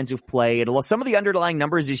defensive play. And some of the underlying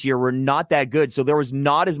numbers this year were not that good, so there was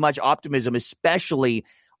not as much optimism, especially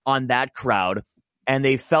on that crowd. And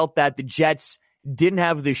they felt that the Jets didn't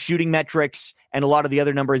have the shooting metrics and a lot of the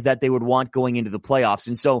other numbers that they would want going into the playoffs.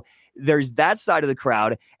 And so there's that side of the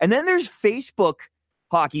crowd. And then there's Facebook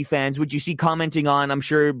hockey fans, which you see commenting on, I'm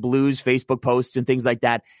sure, Blues Facebook posts and things like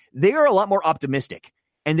that. They are a lot more optimistic,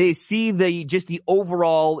 and they see the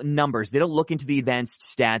overall numbers. They don't look into the advanced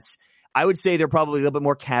stats. I would say they're probably a little bit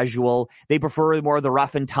more casual. They prefer more of the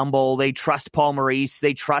rough and tumble. They trust Paul Maurice.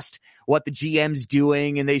 They trust what the GM's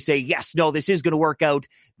doing, and they say, yes, no, this is going to work out.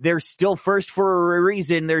 They're still first for a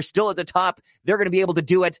reason. They're still at the top. They're going to be able to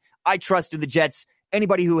do it. I trust in the Jets.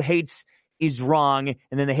 Anybody who hates is wrong.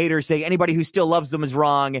 And then the haters say anybody who still loves them is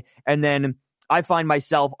wrong. And then I find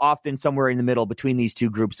myself often somewhere in the middle between these two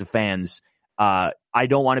groups of fans. I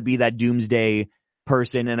don't want to be that doomsday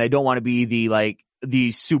person, and I don't want to be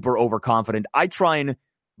the super overconfident. I try and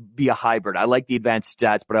be a hybrid. I like the advanced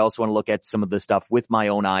stats, but I also want to look at some of the stuff with my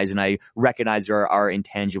own eyes, and I recognize there are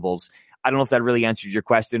intangibles. I don't know if that really answered your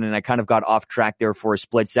question, and I kind of got off track there for a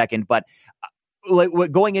split second, but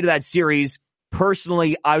going into that series,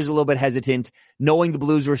 personally, I was a little bit hesitant, knowing the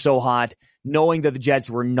Blues were so hot, knowing that the Jets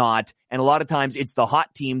were not, and a lot of times it's the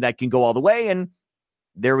hot team that can go all the way, and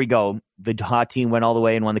there we go. The hot team went all the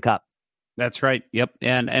way and won the cup. That's right. Yep.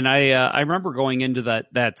 And I remember going into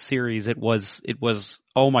that series. It was,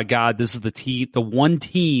 oh my God, this is the one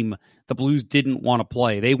team the Blues didn't want to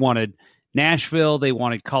play. They wanted Nashville. They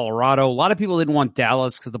wanted Colorado. A lot of people didn't want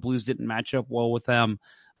Dallas because the Blues didn't match up well with them.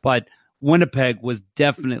 But Winnipeg was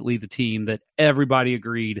definitely the team that everybody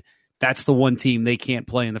agreed that's the one team they can't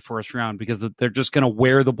play in the first round, because they're just going to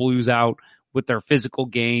wear the Blues out with their physical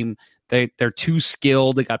game. They're too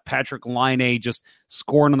skilled. They got Patrick Laine just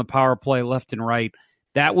scoring on the power play left and right.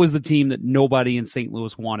 That was the team that nobody in St.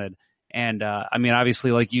 Louis wanted. And, I mean,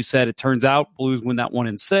 obviously, like you said, it turns out Blues win that 1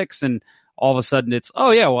 in 6, and all of a sudden it's,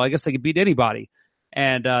 oh yeah, well, I guess they could beat anybody.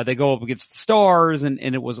 And, they go up against the Stars, and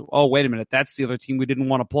it was, oh, wait a minute, that's the other team we didn't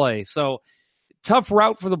want to play. So tough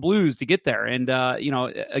route for the Blues to get there. And,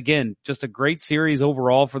 again, just a great series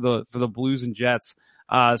overall for the Blues and Jets.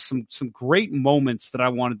 Some great moments that I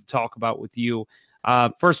wanted to talk about with you.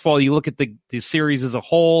 First of all, you look at the series as a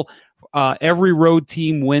whole. Every road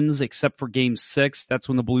team wins except for Game 6. That's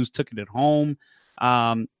when the Blues took it at home.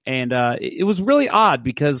 It was really odd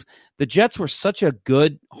because the Jets were such a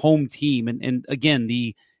good home team, and again,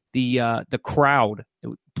 the crowd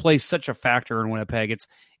plays such a factor in Winnipeg.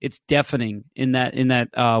 It's deafening in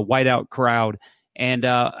that whiteout crowd. And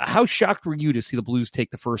how shocked were you to see the Blues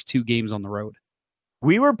take the first 2 games on the road?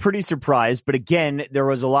 We were pretty surprised, but again, there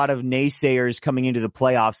was a lot of naysayers coming into the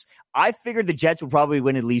playoffs. I figured the Jets would probably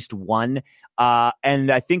win at least one,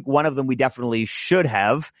 and I think one of them we definitely should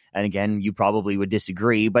have. And again, you probably would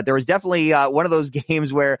disagree, but there was definitely one of those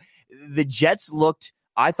games where the Jets looked,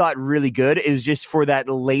 I thought, really good. It was just for that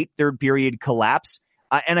late third period collapse.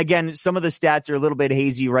 And again, some of the stats are a little bit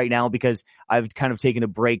hazy right now because I've kind of taken a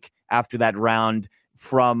break after that round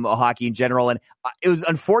from hockey in general. And it was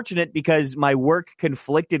unfortunate because my work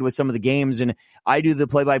conflicted with some of the games, and I do the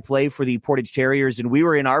play-by-play for the Portage Terriers, and we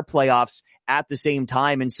were in our playoffs at the same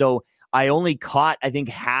time. And so I only caught, I think,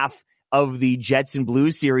 half of the Jets and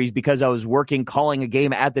Blues series because I was working calling a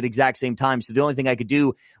game at that exact same time. So the only thing I could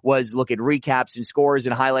do was look at recaps and scores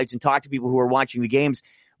and highlights and talk to people who were watching the games.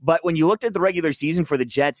 But when you looked at the regular season for the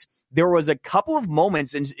Jets, there was a couple of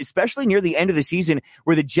moments, and especially near the end of the season,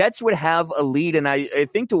 where the Jets would have a lead. And I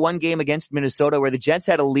think to one game against Minnesota where the Jets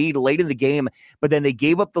had a lead late in the game, but then they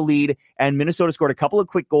gave up the lead and Minnesota scored a couple of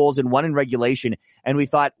quick goals and one in regulation. And we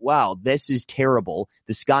thought, wow, this is terrible.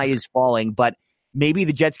 The sky is falling, but maybe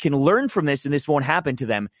the Jets can learn from this and this won't happen to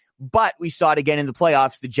them. But we saw it again in the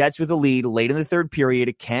playoffs. The Jets with a lead late in the third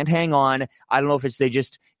period can't hang on. I don't know if it's they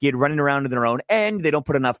just get running around in their own end. They don't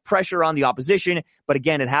put enough pressure on the opposition. But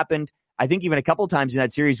again, it happened, I think, even a couple of times in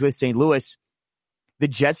that series with St. Louis. The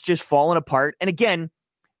Jets just falling apart. And again,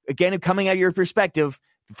 coming at your perspective,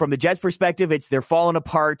 from the Jets perspective, it's they're falling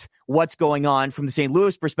apart. What's going on? From the St.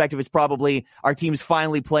 Louis perspective, it's probably our team's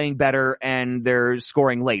finally playing better and they're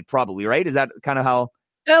scoring late, probably, right? Is that kind of how...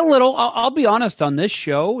 A little. I'll be honest, on this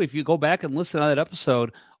show, if you go back and listen to that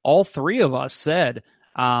episode, all three of us said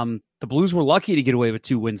the Blues were lucky to get away with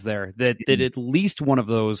 2 wins there, that at least one of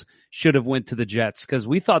those should have went to the Jets, because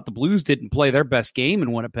we thought the Blues didn't play their best game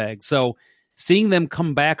in Winnipeg. So seeing them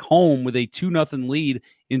come back home with a 2-0 lead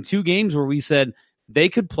in 2 games where we said they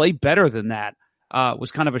could play better than that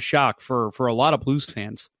was kind of a shock for a lot of Blues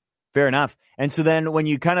fans. Fair enough. And so then when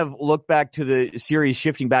you kind of look back to the series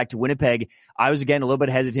shifting back to Winnipeg, I was again a little bit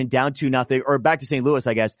hesitant, down 2-0, or back to St. Louis,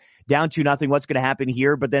 I guess, down 2-0. What's going to happen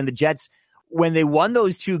here? But then the Jets, when they won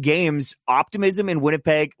those 2 games, optimism in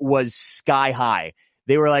Winnipeg was sky high.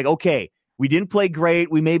 They were like, okay, we didn't play great.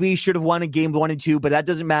 We maybe should have won in game 1 and 2, but that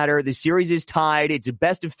doesn't matter. The series is tied. It's a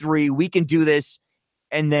best of 3. We can do this.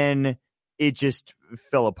 And then it just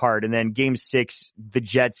fell apart. And then game 6, the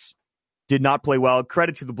Jets did not play well.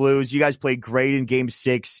 Credit to the Blues. You guys played great in game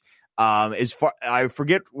 6. I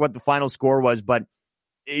forget what the final score was, but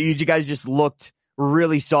you guys just looked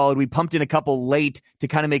really solid. We pumped in a couple late to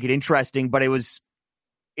kind of make it interesting, but it was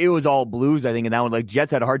all Blues, I think, in that one. Like,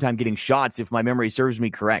 Jets had a hard time getting shots, if my memory serves me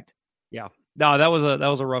correct. Yeah. No, that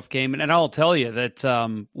was a rough game. And I'll tell you that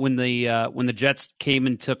when the Jets came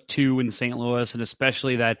and took 2 in St. Louis, and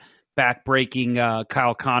especially that back-breaking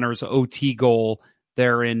Kyle Connor's OT goal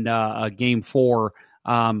there in game 4.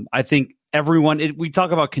 I think we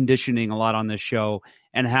talk about conditioning a lot on this show,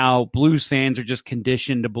 and how Blues fans are just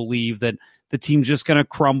conditioned to believe that the team's just going to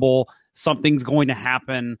crumble. Something's going to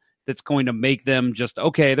happen that's going to make them just,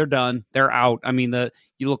 okay, they're done. They're out. I mean,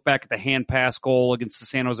 you look back at the hand pass goal against the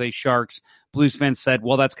San Jose Sharks. Blues fans said,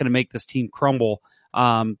 well, that's going to make this team crumble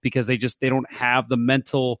because they don't have the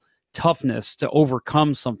mental toughness to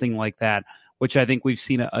overcome something like that, which I think we've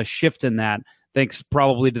seen a shift in that, thanks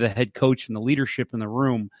probably to the head coach and the leadership in the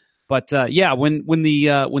room. But when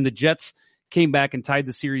the Jets came back and tied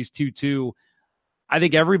the series 2-2, I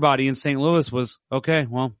think everybody in St. Louis was, okay,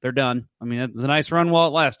 well, they're done. I mean, it was a nice run while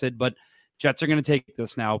it lasted, but Jets are going to take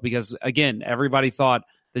this now because, again, everybody thought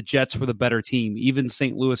the Jets were the better team. Even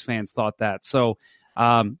St. Louis fans thought that. So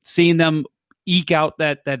seeing them eke out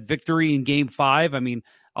that victory in game 5, I mean,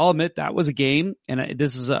 I'll admit that was a game, and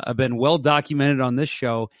this has been well documented on this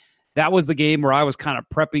show. That was the game where I was kind of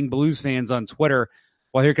prepping Blues fans on Twitter.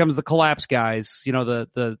 Well, here comes the collapse, guys. You know,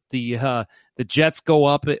 the Jets go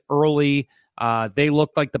up early. They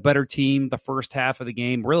looked like the better team the first half of the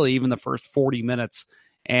game, really even the first 40 minutes.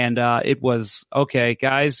 And it was, okay,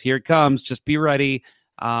 guys, here it comes. Just be ready.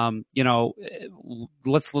 Let's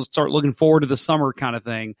start looking forward to the summer kind of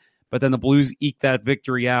thing. But then the Blues eked that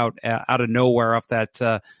victory out of nowhere off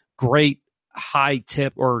that great high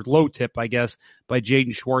tip or low tip, I guess, by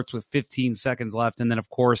Jaden Schwartz with 15 seconds left. And then, of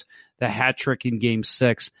course, the hat trick in game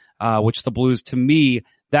 6, which the Blues, to me,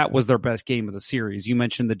 that was their best game of the series. You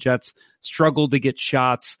mentioned the Jets struggled to get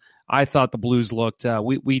shots. I thought the Blues looked,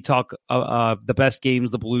 we talk the best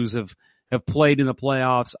games the Blues have played in the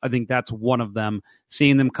playoffs. I think that's one of them.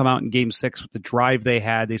 Seeing them come out in game 6 with the drive they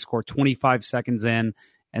had, they scored 25 seconds in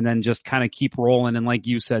and then just kind of keep rolling. And like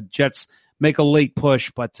you said, Jets make a late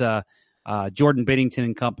push, but Jordan Binnington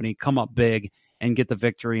and company come up big and get the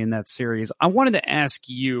victory in that series. I wanted to ask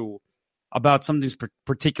you about something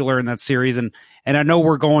particular in that series, and I know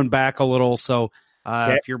we're going back a little, so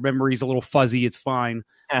if your memory's a little fuzzy, it's fine.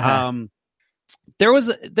 We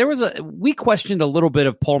questioned a little bit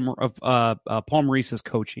of Paul Maurice's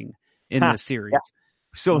coaching in this series. Yeah.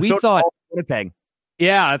 So we thought Winnipeg.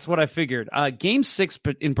 Yeah, that's what I figured. Game 6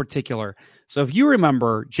 in particular. So if you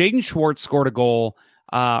remember, Jaden Schwartz scored a goal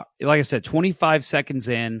Like I said, 25 seconds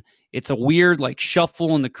in, it's a weird like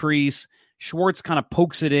shuffle in the crease. Schwartz kind of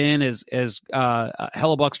pokes it in as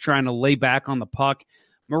Hellebuck's trying to lay back on the puck.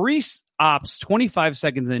 Maurice opts 25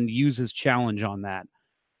 seconds in to use his challenge on that.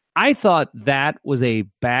 I thought that was a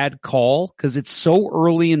bad call because it's so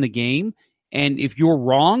early in the game. And if you're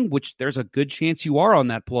wrong, which there's a good chance you are on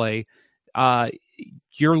that play,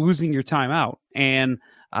 you're losing your timeout. And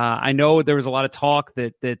I know there was a lot of talk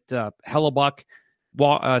that Hellebuck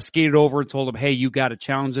skated over and told him, hey, you got to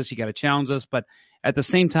challenge this. You got to challenge this. But at the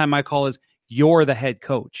same time, my call is you're the head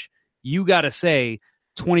coach. You got to say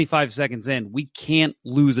 25 seconds in, we can't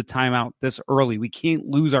lose a timeout this early. We can't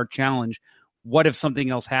lose our challenge. What if something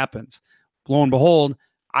else happens? Lo and behold,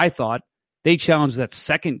 I thought they challenged that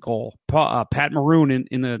second goal. Pat Maroon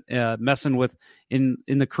in the messing with in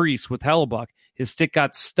the crease with Hellebuck. His stick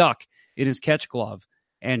got stuck in his catch glove,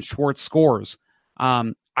 and Schwartz scores.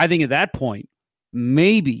 I think at that point,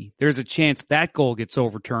 maybe there's a chance that goal gets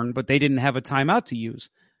overturned, but they didn't have a timeout to use.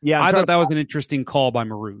 Yeah, I thought that was an interesting call by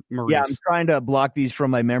Maurice. Yeah, I'm trying to block these from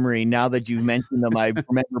my memory. Now that you mentioned them, I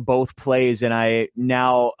remember both plays, and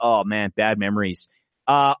oh man, bad memories.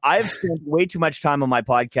 I've spent way too much time on my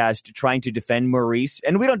podcast trying to defend Maurice,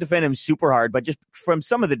 and we don't defend him super hard, but just from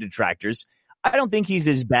some of the detractors, I don't think he's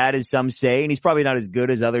as bad as some say, and he's probably not as good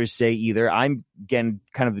as others say either. I'm, again,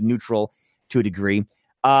 kind of neutral to a degree.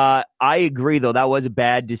 I agree, though, that was a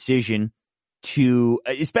bad decision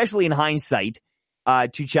especially in hindsight,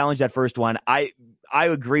 to challenge that first one. I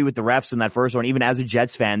agree with the refs on that first one. Even as a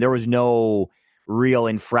Jets fan, there was no real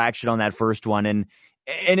infraction on that first one. And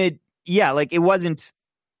it wasn't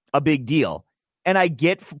a big deal. And I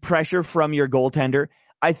get pressure from your goaltender.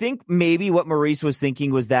 I think maybe what Maurice was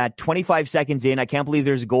thinking was that 25 seconds in, I can't believe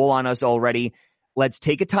there's a goal on us already. Let's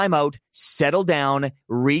take a timeout, settle down,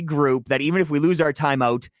 regroup, that even if we lose our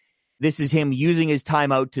timeout, this is him using his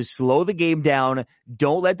timeout to slow the game down.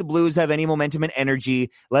 Don't let the Blues have any momentum and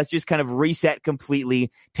energy. Let's just kind of reset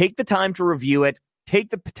completely. Take the time to review it. Take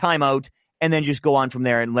the timeout, and then just go on from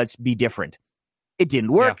there, and let's be different. It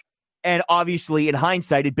didn't work. Yeah. And obviously, in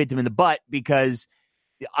hindsight, it bit them in the butt because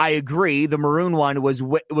I agree the Maroon one was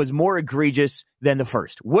more egregious than the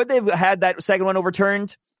first. Would they have had that second one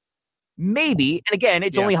overturned? Maybe. And again,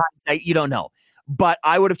 it's only hindsight. You don't know. But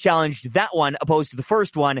I would have challenged that one opposed to the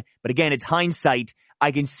first one. But again, it's hindsight.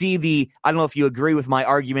 I can see I don't know if you agree with my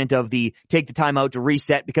argument of take the time out to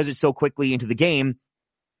reset because it's so quickly into the game.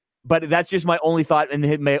 But that's just my only thought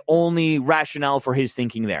and my only rationale for his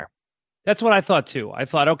thinking there. That's what I thought too. I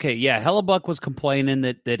thought, okay, yeah, Hellebuck was complaining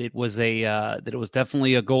that it was that it was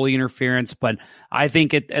definitely a goalie interference. But I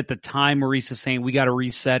think at the time, Maurice is saying we got to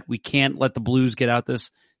reset. We can't let the Blues get out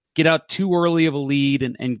too early of a lead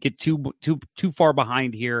and get too far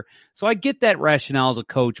behind here. So I get that rationale as a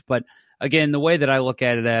coach, but again, the way that I look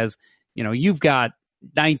at it as, you've got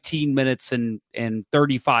 19 minutes and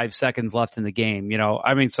 35 seconds left in the game.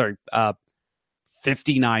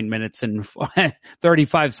 59 minutes and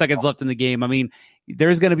 35 seconds left in the game. I mean,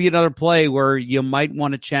 there's going to be another play where you might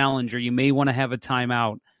want to challenge or you may want to have a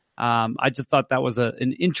timeout. I just thought that was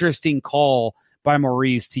an interesting call by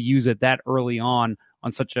Maurice to use it that early on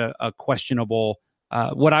such a questionable,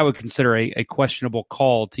 what I would consider a questionable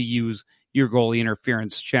call to use your goalie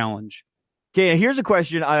interference challenge. Okay, here's a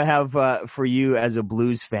question I have for you as a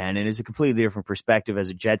Blues fan, and it's a completely different perspective as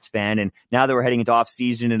a Jets fan. And now that we're heading into off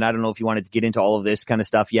season, and I don't know if you wanted to get into all of this kind of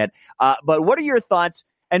stuff yet, but what are your thoughts?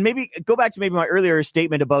 And maybe go back to my earlier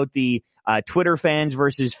statement about the Twitter fans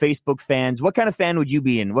versus Facebook fans. What kind of fan would you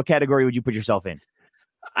be in? What category would you put yourself in?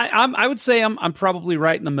 I would say I'm probably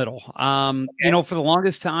right in the middle. Okay. For the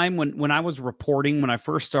longest time when I was reporting, when I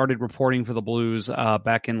first started reporting for the Blues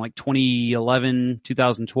back in like 2011,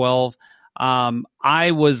 2012,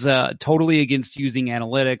 I was totally against using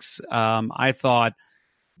analytics. I thought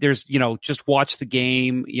there's, just watch the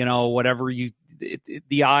game, whatever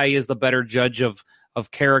the eye is the better judge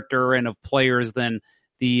of character and of players than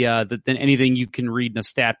than anything you can read in a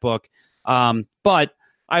stat book. But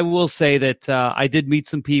I will say that I did meet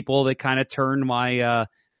some people that kind of turned my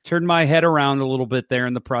head around a little bit there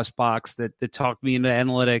in the press box that talked me into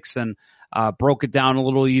analytics and broke it down a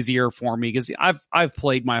little easier for me because I've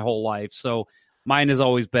played my whole life. So mine has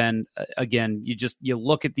always been, again, you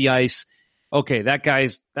look at the ice. Okay, that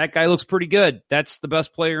guy looks pretty good. That's the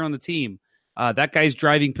best player on the team. That guy's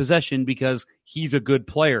driving possession because he's a good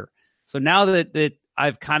player. So now that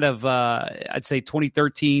I've kind of, I'd say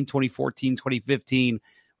 2013, 2014, 2015,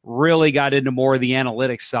 really got into more of the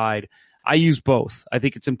analytics side. I use both. I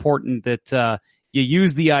think it's important that you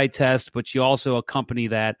use the eye test, but you also accompany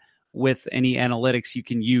that with any analytics you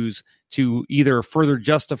can use to either further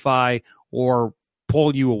justify or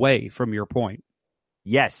pull you away from your point.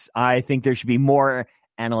 Yes, I think there should be more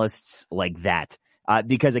analysts like that.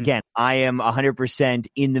 Because again, I am 100%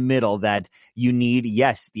 in the middle that you need,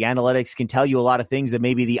 yes, the analytics can tell you a lot of things that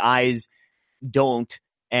maybe the eyes don't.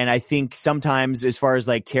 And I think sometimes as far as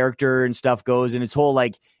like character and stuff goes, and its whole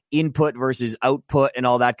like input versus output and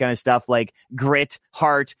all that kind of stuff, like grit,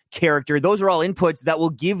 heart, character, those are all inputs that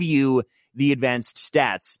will give you the advanced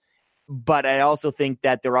stats. But I also think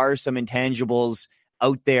that there are some intangibles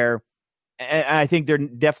out there. And I think there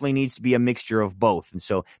definitely needs to be a mixture of both. And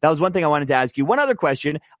so that was one thing I wanted to ask you. One other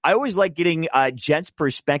question. I always like getting Jets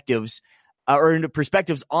perspectives or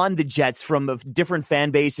perspectives on the Jets from a different fan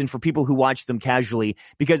base and for people who watch them casually,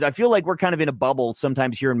 because I feel like we're kind of in a bubble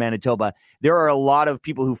sometimes here in Manitoba. There are a lot of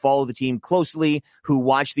people who follow the team closely, who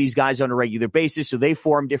watch these guys on a regular basis, so they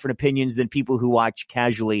form different opinions than people who watch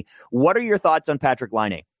casually. What are your thoughts on Patrik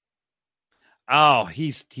Laine? Oh,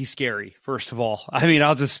 he's scary. First of all, I mean,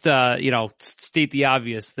 I'll just state the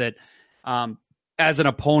obvious that as an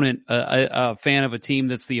opponent, a fan of a team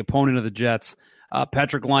that's the opponent of the Jets,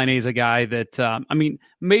 Patrik Laine is a guy that I mean,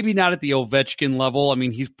 maybe not at the Ovechkin level. I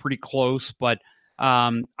mean, he's pretty close, but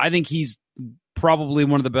I think he's probably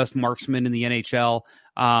one of the best marksmen in the NHL.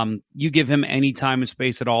 You give him any time and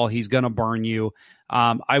space at all, he's going to burn you.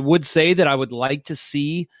 I would say that I would like to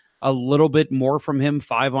see a little bit more from him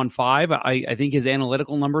 5-on-5. I think his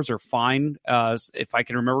analytical numbers are fine, if I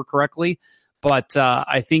can remember correctly, but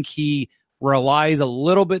I think he relies a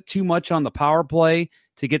little bit too much on the power play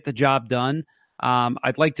to get the job done.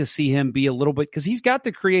 I'd like to see him be a little bit, because he's got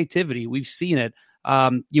the creativity. We've seen it.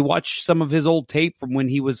 You watch some of his old tape from when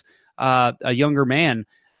he was a younger man.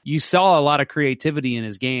 You saw a lot of creativity in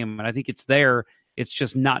his game, and I think it's there. It's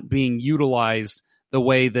just not being utilized the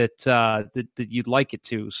way that that you'd like it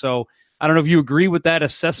to. So I don't know if you agree with that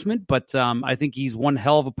assessment, but I think he's one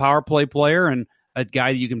hell of a power play player and a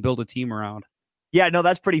guy that you can build a team around. Yeah, no,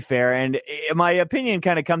 that's pretty fair. And my opinion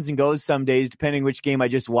kind of comes and goes some days, depending which game I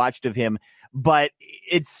just watched of him. But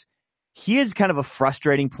he is kind of a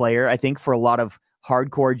frustrating player, I think, for a lot of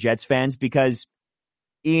hardcore Jets fans, because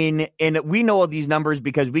and we know all these numbers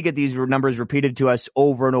because we get these numbers repeated to us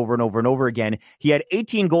over and over and over and over again. He had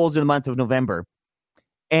 18 goals in the month of November.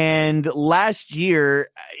 And last year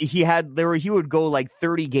he would go like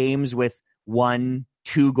 30 games with 1-2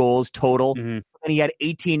 goals total. Mm-hmm. And he had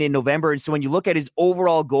 18 in November. And so when you look at his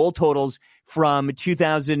overall goal totals from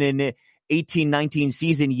 2018-19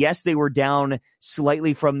 season, yes, they were down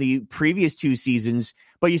slightly from the previous two seasons,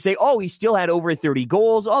 but you say, oh, he still had over 30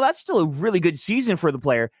 goals. Oh, that's still a really good season for the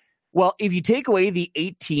player. Well, if you take away the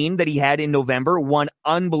 18 that he had in November, one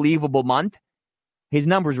unbelievable month, his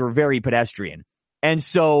numbers were very pedestrian. And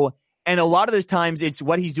so, and a lot of those times it's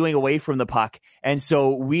what he's doing away from the puck. And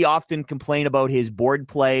so we often complain about his board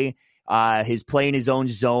play, his play in his own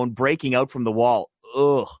zone, breaking out from the wall.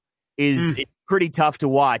 It's pretty tough to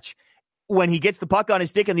watch. When he gets the puck on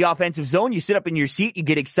his stick in the offensive zone, you sit up in your seat, you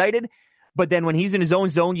get excited. But then when he's in his own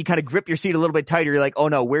zone, you kind of grip your seat a little bit tighter. You're like, oh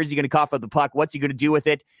no, where's he going to cough up the puck? What's he going to do with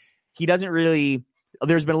it? He doesn't really.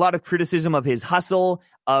 There's been a lot of criticism of his hustle,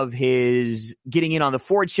 of his getting in on the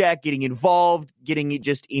forecheck, getting involved, getting it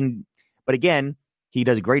just in. But again, he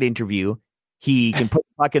does a great interview. He can put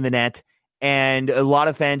the puck in the net, and a lot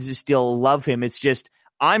of fans still love him. It's just,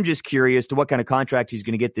 I'm just curious to what kind of contract he's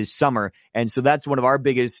going to get this summer. And so that's one of our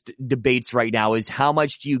biggest debates right now, is how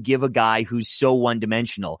much do you give a guy who's so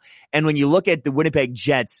one-dimensional? And when you look at the Winnipeg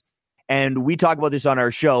Jets, and we talk about this on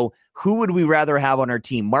our show, who would we rather have on our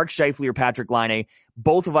team, Mark Scheifele or Patrik Laine?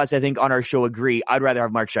 Both of us, I think, on our show agree. I'd rather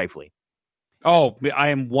have Mark Scheifele. Oh, I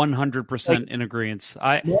am 100% in agreement.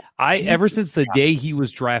 I ever since the day he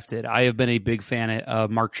was drafted, I have been a big fan of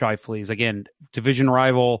Mark Scheifele's. Again, division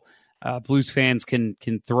rival. Blues fans can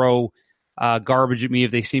throw garbage at me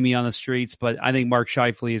if they see me on the streets, but I think Mark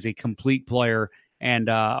Scheifele is a complete player. And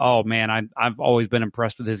oh man, I've always been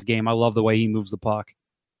impressed with his game. I love the way he moves the puck.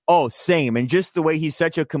 Oh, same. And just the way he's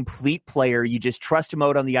such a complete player, you just trust him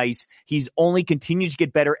out on the ice. He's only continued to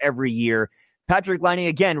get better every year. Patrik Laine,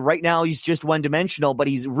 again, right now he's just one-dimensional, but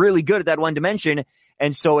he's really good at that one dimension.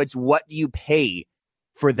 And so it's what do you pay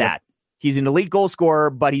for that? Yep. He's an elite goal scorer,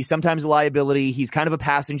 but he's sometimes a liability. He's kind of a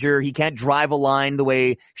passenger. He can't drive a line the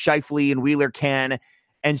way Scheifele and Wheeler can.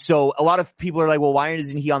 And so a lot of people are like, well, why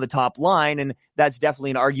isn't he on the top line? And that's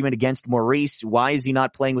definitely an argument against Maurice. Why is he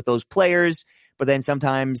not playing with those players? But then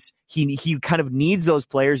sometimes he kind of needs those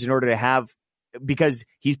players in order to have, because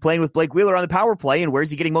he's playing with Blake Wheeler on the power play, and where's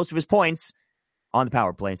he getting most of his points? On the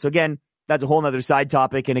power play. So again, that's a whole nother side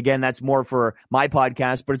topic. And again, that's more for my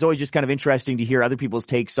podcast, but it's always just kind of interesting to hear other people's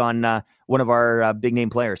takes on one of our big name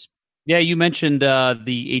players. Yeah, you mentioned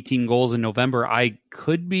the 18 goals in November. I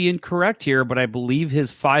could be incorrect here, but I believe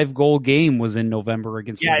his 5-goal game was in November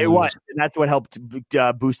against the Blues. Yeah, it was. And that's what helped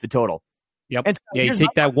boost the total. Yep. And so Yeah, you here's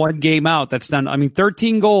take that one game out, that's done. I mean,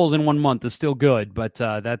 13 goals in 1 month is still good, but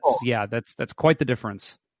that's quite the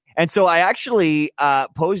difference. And so I actually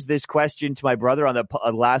posed this question to my brother on the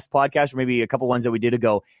last podcast, or maybe a couple ones that we did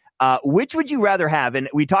ago. Which would you rather have? And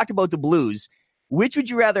we talked about the Blues. Which would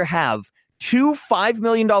you rather have? 2 $5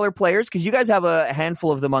 million players, because you guys have a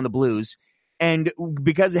handful of them on the Blues. And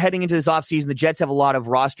because heading into this offseason, the Jets have a lot of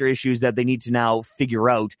roster issues that they need to now figure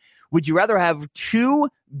out. Would you rather have 2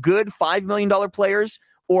 good $5 million players,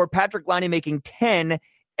 or Patrick Laine making 10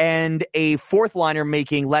 and a fourth liner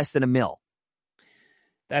making less than $1 million?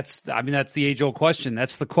 That's the age-old question.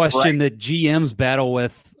 That's the question that GMs battle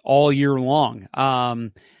with all year long.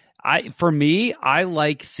 For me, I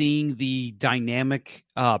like seeing the dynamic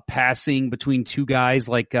passing between two guys,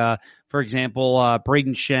 like for example,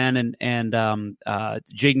 Braden Shen and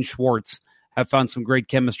Jaden Schwartz have found some great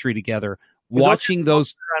chemistry together. Watching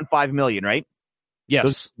those around $5 million, right?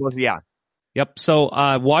 Yes, yeah. Yep.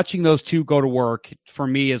 So watching those two go to work for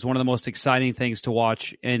me is one of the most exciting things to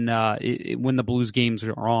watch. And when the Blues games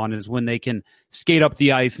are on, is when they can skate up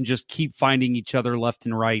the ice and just keep finding each other left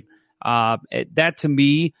and right. That to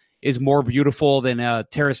me is more beautiful than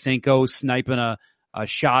Tarasenko sniping a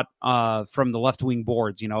shot from the left wing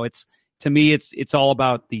boards. You know, to me it's all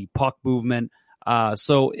about the puck movement.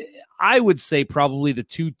 So I would say probably the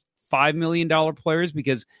 2 $5 million players,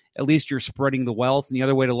 because at least you're spreading the wealth. And the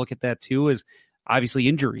other way to look at that too is obviously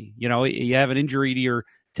injury. You know, you have an injury to your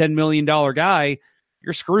 $10 million guy,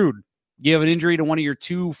 you're screwed. You have an injury to one of your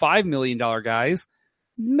 2 $5 million guys,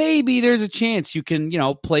 maybe there's a chance you can,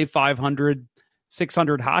 play 500,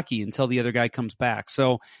 600 hockey until the other guy comes back.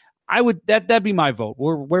 So that'd be my vote.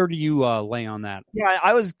 Where do you lay on that? Yeah,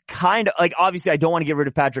 I was kind of like, obviously I don't want to get rid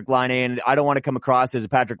of Patrick Laine, and I don't want to come across as a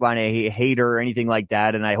Patrick Laine hater or anything like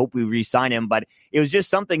that. And I hope we re-sign him, but it was just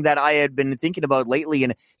something that I had been thinking about lately,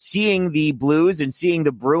 and seeing the Blues and seeing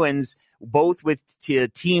the Bruins both with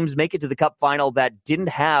teams make it to the Cup final that didn't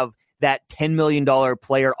have that $10 million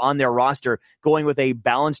player on their roster, going with a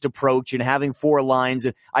balanced approach and having 4 lines.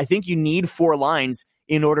 And I think you need 4 lines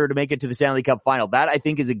in order to make it to the Stanley Cup final. That I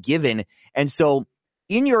think is a given. And so,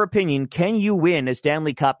 in your opinion, can you win a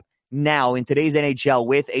Stanley Cup now in today's NHL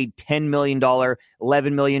with a $10 million,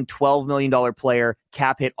 $11 million, $12 million player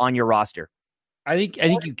cap hit on your roster? I think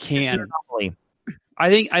you can. I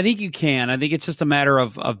think you can. I think it's just a matter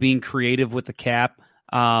of being creative with the cap.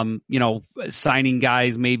 Signing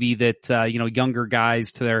guys maybe that younger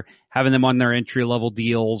guys to having them on their entry level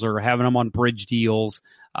deals, or having them on bridge deals.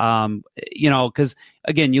 Because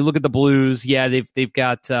again, you look at the Blues, they've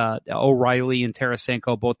got O'Reilly and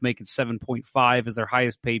Tarasenko both making 7.5 as their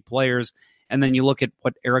highest paid players, and then you look at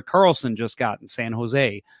what Erik Karlsson just got in San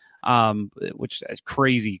Jose, which is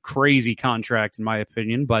crazy contract in my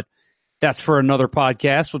opinion, but that's for another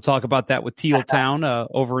podcast. We'll talk about that with Teal Town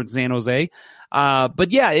over in San Jose.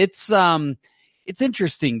 But yeah, it's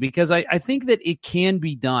interesting because I think that it can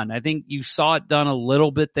be done. I think you saw it done a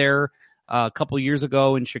little bit there a couple years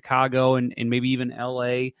ago in Chicago and maybe even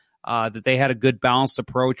LA, that they had a good balanced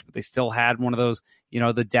approach, but they still had one of those,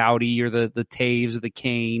 the Doughty or the Taves or the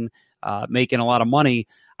Kane, making a lot of money.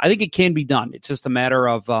 I think it can be done. It's just a matter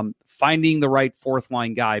of finding the right fourth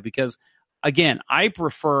line guy, because again, I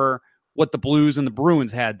prefer what the Blues and the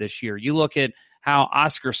Bruins had this year. You look at how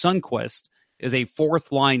Oscar Sundqvist is a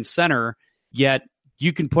fourth line center, yet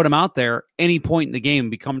you can put him out there any point in the game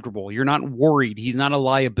and be comfortable. You're not worried. He's not a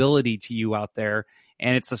liability to you out there.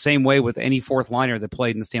 And it's the same way with any fourth liner that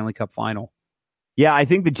played in the Stanley Cup final. Yeah, I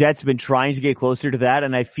think the Jets have been trying to get closer to that.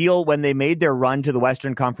 And I feel when they made their run to the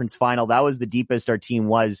Western Conference final, that was the deepest our team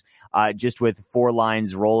was, just with 4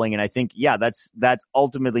 lines rolling. And I think, that's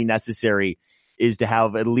ultimately necessary, is to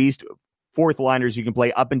have at least fourth liners who can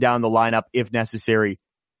play up and down the lineup if necessary,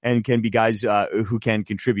 and can be guys who can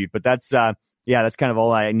contribute. But that's kind of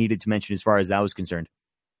all I needed to mention as far as that was concerned.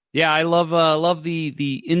 Yeah, I love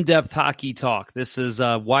the in-depth hockey talk. This is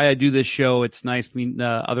why I do this show. It's nice meeting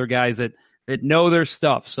other guys that know their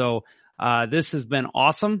stuff. So this has been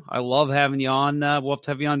awesome. I love having you on. We'll have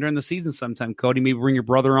to have you on during the season sometime, Cody. Maybe bring your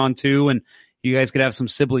brother on too, and you guys could have some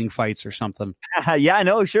sibling fights or something. Yeah,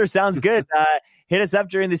 no, sure. Sounds good. Hit us up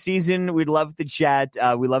during the season. We'd love to chat.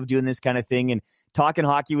 We love doing this kind of thing, and talking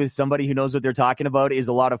hockey with somebody who knows what they're talking about is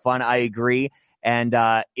a lot of fun. I agree. And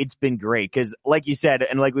it's been great because, like you said,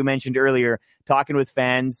 and like we mentioned earlier, talking with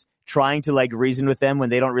fans, trying to reason with them when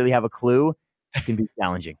they don't really have a clue, it can be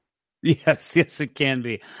challenging. Yes, it can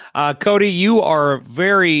be. Cody, you are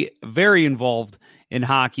very, very involved in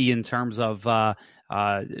hockey in terms of, I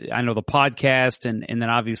know the podcast and then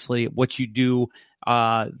obviously what you do.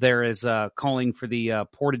 There is, calling for the,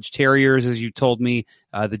 Portage Terriers, as you told me,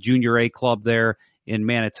 the Junior A club there in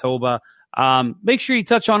Manitoba. Make sure you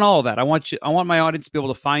touch on all of that. I want my audience to be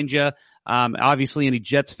able to find you. Obviously any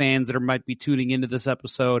Jets fans that might be tuning into this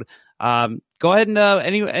episode, go ahead and,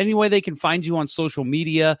 any way they can find you on social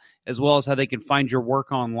media, as well as how they can find your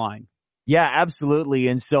work online. Yeah, absolutely.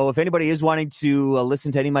 And so if anybody is wanting to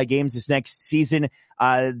listen to any of my games this next season,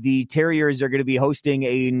 the Terriers are going to be hosting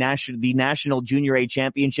the National Junior A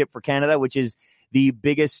Championship for Canada, which is the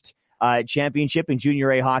biggest championship in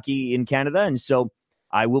Junior A hockey in Canada. And so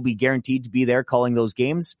I will be guaranteed to be there calling those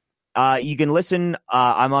games. You can listen.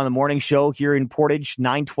 I'm on the morning show here in Portage,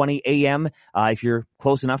 9:20 a.m. If you're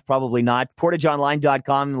close enough, probably not.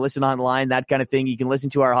 PortageOnline.com, listen online, that kind of thing. You can listen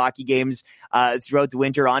to our hockey games throughout the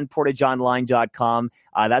winter on PortageOnline.com.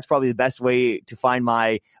 That's probably the best way to find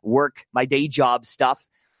my work, my day job stuff.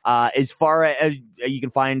 As far as you can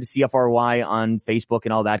find CFRY on Facebook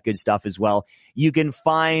and all that good stuff as well. You can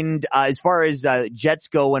find, as far as Jets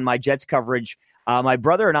go and my Jets coverage, my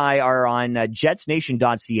brother and I are on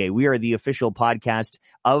jetsnation.ca. We are the official podcast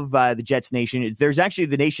of the Jets Nation. There's actually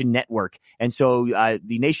the Nation Network. And so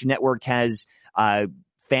the Nation Network has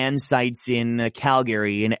fan sites in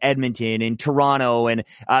Calgary, in Edmonton, in Toronto, and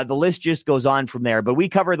the list just goes on from there. But we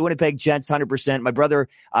cover the Winnipeg Jets 100%. My brother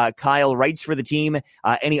Kyle writes for the team.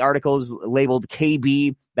 Any articles labeled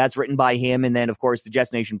KB, that's written by him. And then, of course, the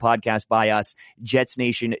Jets Nation podcast by us,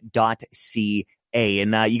 jetsnation.ca.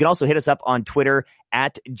 And you can also hit us up on Twitter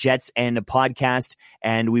at Jets and Podcast,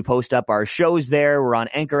 and we post up our shows there. We're on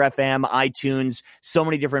Anchor FM, iTunes, so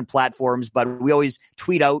many different platforms, but we always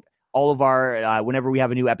tweet out all of our, whenever we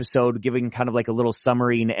have a new episode, giving kind of like a little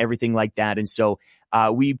summary and everything like that. And so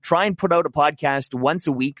we try and put out a podcast once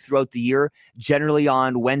a week throughout the year, generally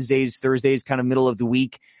on Wednesdays, Thursdays, kind of middle of the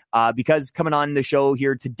week. Because coming on the show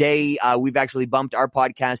here today, we've actually bumped our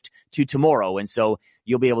podcast to tomorrow. And so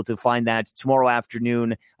you'll be able to find that tomorrow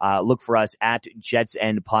afternoon. Look for us at Jets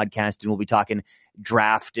and Podcast, and we'll be talking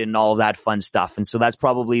draft and all of that fun stuff. And so that's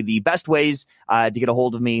probably the best ways to get a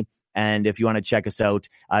hold of me. And if you want to check us out,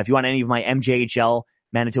 if you want any of my MJHL,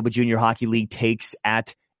 Manitoba Junior Hockey League takes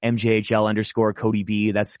at MJHL_Cody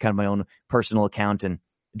B, that's kind of my own personal account, and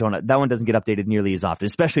that one doesn't get updated nearly as often,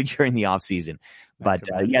 especially during the off season. But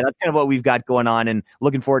yeah, that's kind of what we've got going on, and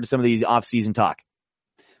looking forward to some of these off season talk.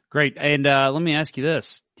 Great. And let me ask you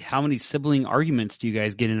this. How many sibling arguments do you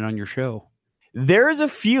guys get in on your show? There's a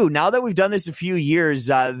few. Now that we've done this a few years,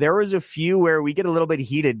 there was a few where we get a little bit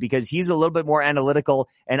heated because he's a little bit more analytical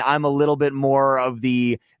and I'm a little bit more of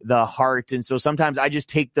the heart. And so sometimes I just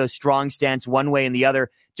take the strong stance one way and the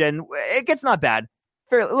other. Jen, it gets not bad.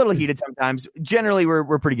 A little heated sometimes. Generally,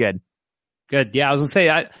 we're pretty good. Good. Yeah, I was gonna say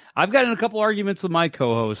I've gotten a couple arguments with my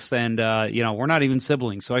co-hosts, and we're not even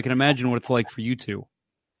siblings, so I can imagine what it's like for you two.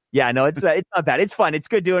 Yeah, no, it's not bad. It's fun. It's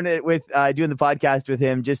good doing it with doing the podcast with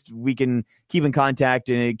him. Just we can keep in contact,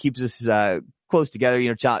 and it keeps us close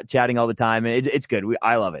together. Chatting all the time, and it's good.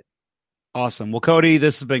 I love it. Awesome. Well, Cody,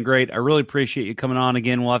 this has been great. I really appreciate you coming on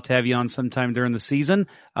again. We'll have to have you on sometime during the season.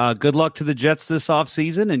 Good luck to the Jets this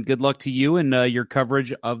offseason, and good luck to you and your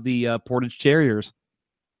coverage of the Portage Terriers.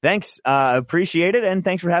 Thanks. Appreciate it, and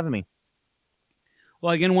thanks for having me.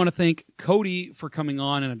 Well, again, I want to thank Cody for coming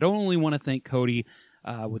on, and I don't only want to thank Cody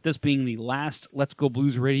with this being the last Let's Go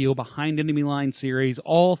Blues Radio Behind Enemy Line series.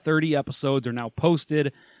 All 30 episodes are now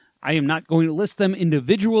posted. I am not going to list them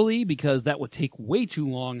individually because that would take way too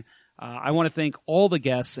long. I want to thank all the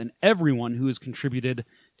guests and everyone who has contributed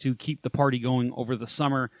to keep the party going over the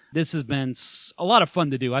summer. This has been a lot of fun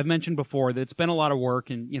to do. I've mentioned before that it's been a lot of work,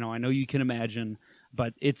 and I know you can imagine,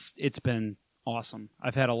 but it's been awesome.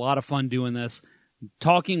 I've had a lot of fun doing this,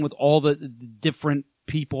 talking with all the different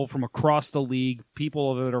people from across the league,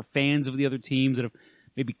 people that are fans of the other teams that have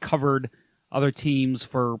maybe covered other teams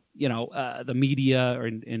for the media or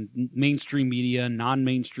in mainstream media,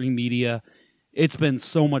 non-mainstream media. It's been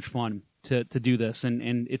so much fun to do this,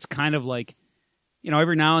 and it's kind of like,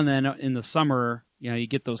 every now and then in the summer, you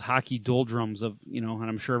get those hockey doldrums of, and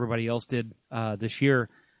I'm sure everybody else did this year,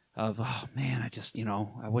 of, oh man,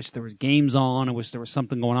 I wish there was games on, I wish there was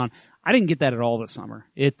something going on. I didn't get that at all this summer.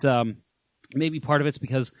 It maybe part of it's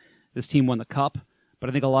because this team won the cup, but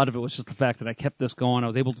I think a lot of it was just the fact that I kept this going. I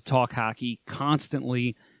was able to talk hockey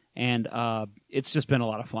constantly, and it's just been a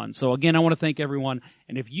lot of fun. So again, I want to thank everyone.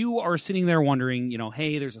 And if you are sitting there wondering,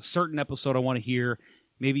 hey, there's a certain episode I want to hear.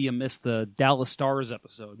 Maybe you missed the Dallas Stars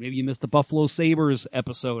episode. Maybe you missed the Buffalo Sabres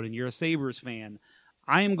episode and you're a Sabres fan.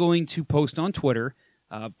 I am going to post on Twitter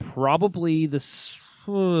probably this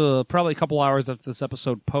probably a couple hours after this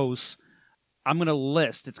episode posts, I'm going to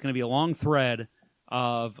list, it's going to be a long thread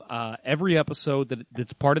of every episode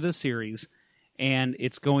that's part of this series, and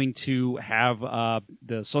it's going to have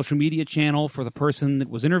the social media channel for the person that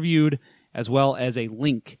was interviewed, as well as a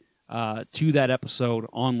link to that episode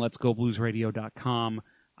on letsgobluesradio.com.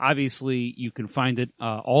 Obviously, you can find it,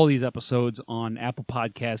 all these episodes on Apple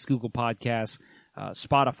Podcasts, Google Podcasts,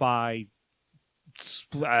 Spotify,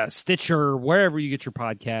 Stitcher, wherever you get your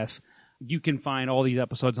podcasts. You can find all these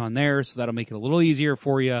episodes on there, so that'll make it a little easier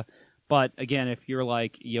for you. But again, if you're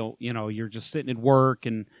like, you're just sitting at work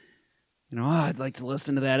and, I'd like to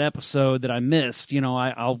listen to that episode that I missed,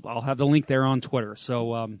 I'll have the link there on Twitter.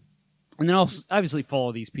 So, and then I'll obviously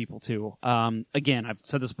follow these people too. Again, I've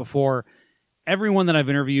said this before. Everyone that I've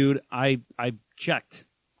interviewed, I checked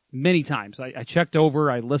many times. I checked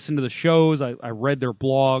over, I listened to the shows, I read their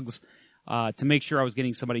blogs to make sure I was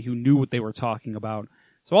getting somebody who knew what they were talking about.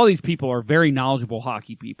 So all these people are very knowledgeable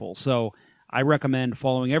hockey people. So I recommend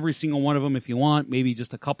following every single one of them if you want, maybe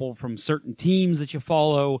just a couple from certain teams that you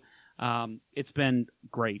follow. It's been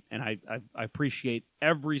great, and I appreciate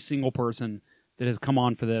every single person that has come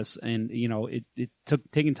on for this, and it took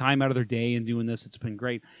taking time out of their day and doing this. It's been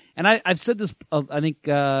great, and I've said this I think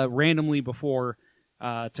randomly before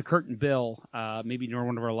to Kurt and Bill, maybe during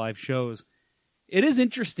one of our live shows. It is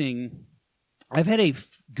interesting. I've had a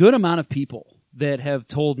good amount of people that have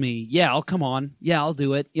told me, "Yeah, I'll come on. Yeah, I'll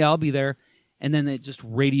do it. Yeah, I'll be there," and then they just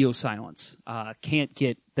radio silence. Can't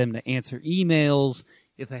get them to answer emails.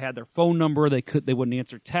 If they had their phone number, they wouldn't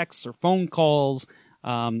answer texts or phone calls.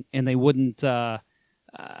 And they wouldn't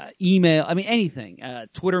email. I mean, anything.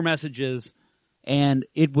 Twitter messages, and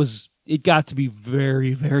it got to be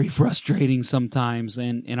very, very frustrating sometimes.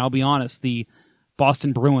 And I'll be honest, the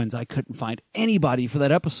Boston Bruins, I couldn't find anybody for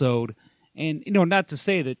that episode. And not to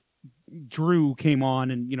say that Drew came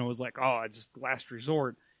on and was like, oh, it's just last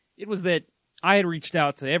resort. It was that I had reached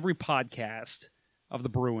out to every podcast of the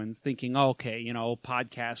Bruins, thinking, oh, okay,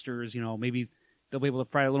 podcasters, maybe they'll be able to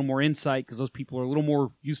provide a little more insight because those people are a little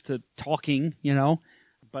more used to talking,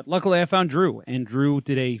 But luckily I found Drew, and Drew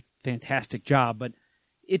did a fantastic job. But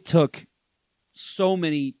it took so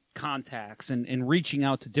many contacts and reaching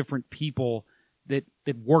out to different people that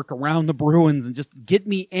work around the Bruins and just get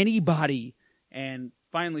me anybody. And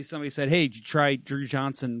finally somebody said, hey, did you try Drew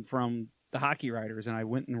Johnson from the Hockey Writers? And I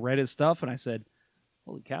went and read his stuff, and I said,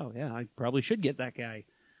 holy cow, yeah, I probably should get that guy.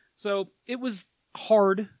 So it was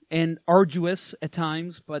hard and arduous at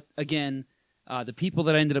times, but again, the people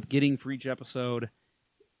that I ended up getting for each episode,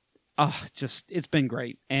 it's been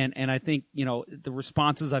great. And I think, the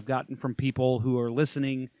responses I've gotten from people who are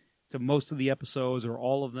listening to most of the episodes or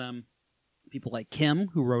all of them, people like Kim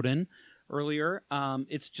who wrote in earlier,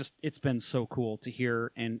 it's been so cool to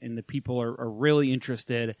hear, and the people are really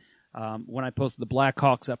interested. When I posted the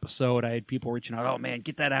Blackhawks episode, I had people reaching out, oh man,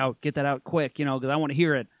 get that out quick, because I want to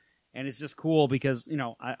hear it. And it's just cool because,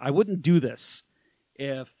 I wouldn't do this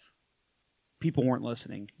if people weren't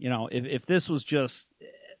listening. If this was just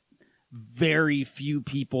very few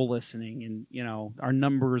people listening and, our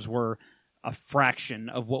numbers were a fraction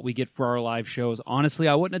of what we get for our live shows, honestly,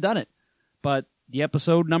 I wouldn't have done it. But the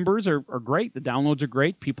episode numbers are great. The downloads are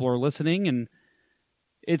great. People are listening, and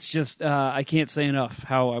it's just, I can't say enough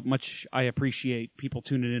how much I appreciate people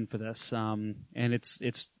tuning in for this. And it's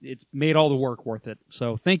made all the work worth it.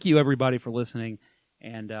 So thank you everybody for listening.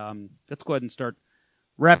 And, let's go ahead and start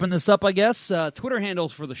wrapping this up, I guess. Twitter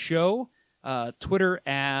handles for the show. Twitter,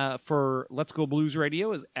 for Let's Go Blues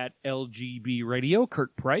Radio is at LGB Radio.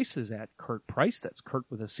 Kurt Price is at Kurt Price. That's Kurt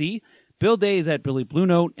with a C. Bill Day is at Billy Blue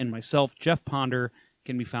Note, and myself, Jeff Ponder,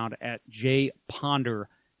 can be found at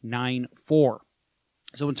jponder94.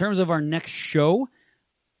 So in terms of our next show,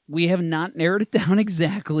 we have not narrowed it down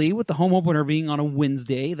exactly, with the home opener being on a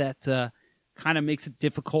Wednesday. That kind of makes it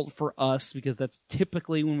difficult for us because that's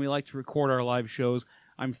typically when we like to record our live shows.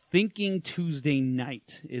 I'm thinking Tuesday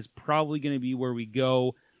night is probably going to be where we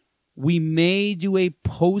go. We may do a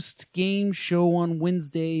post-game show on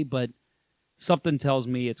Wednesday, but something tells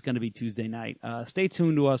me it's going to be Tuesday night. Stay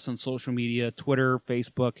tuned to us on social media, Twitter,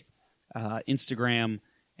 Facebook, Instagram,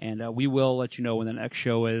 and we will let you know when the next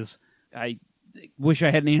show is. I wish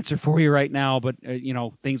I had an answer for you right now, but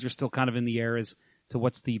things are still kind of in the air as to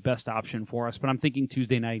what's the best option for us. But I'm thinking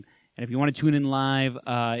Tuesday night. And if you want to tune in live,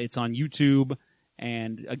 it's on YouTube.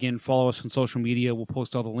 And again, follow us on social media. We'll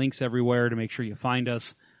post all the links everywhere to make sure you find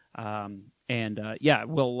us. We'll at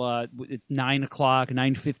 9 o'clock,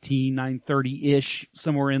 9:15, 9:30-ish,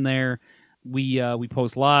 somewhere in there, we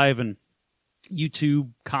post live, and YouTube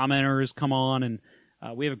commenters come on, and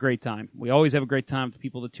we have a great time. We always have a great time with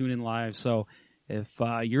people that tune in live. So if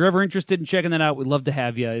you're ever interested in checking that out, we'd love to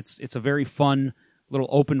have you. It's a very fun little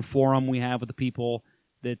open forum we have with the people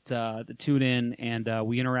that tune in, and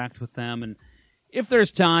we interact with them. And if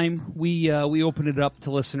there's time, we open it up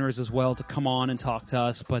to listeners as well to come on and talk to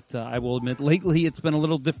us. But I will admit, lately it's been a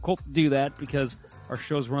little difficult to do that because our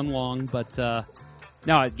shows run long. But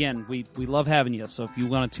no, again, we love having you. So if you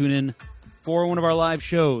want to tune in for one of our live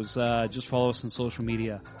shows, just follow us on social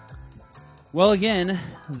media. Well, again,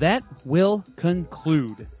 that will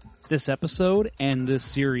conclude this episode and this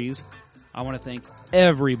series. I want to thank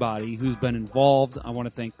everybody who's been involved. I want to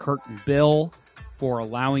thank Kurt and Bill for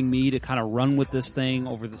allowing me to kind of run with this thing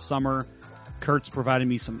over the summer. Kurt's provided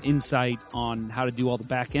me some insight on how to do all the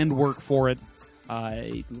back end work for it,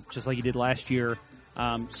 just like he did last year.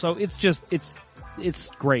 So it's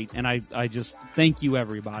great. And I just thank you,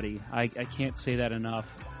 everybody. I can't say that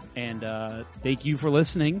enough. And, thank you for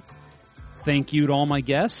listening. Thank you to all my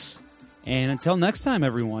guests. And until next time,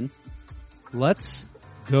 everyone, let's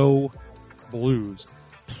go Blues.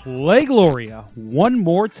 Play Gloria one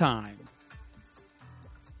more time.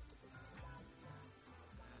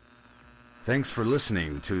 Thanks for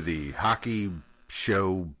listening to the Hockey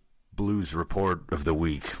Show Blues Report of the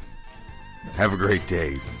Week. Have a great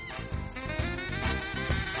day.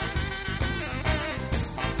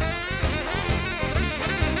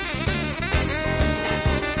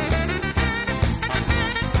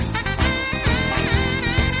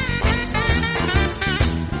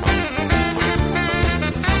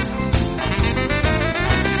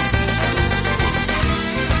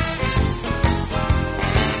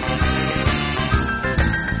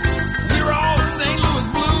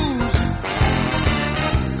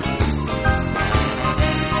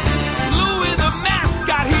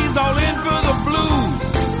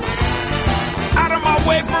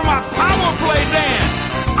 Away from my power play dance.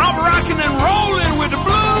 I'm rocking and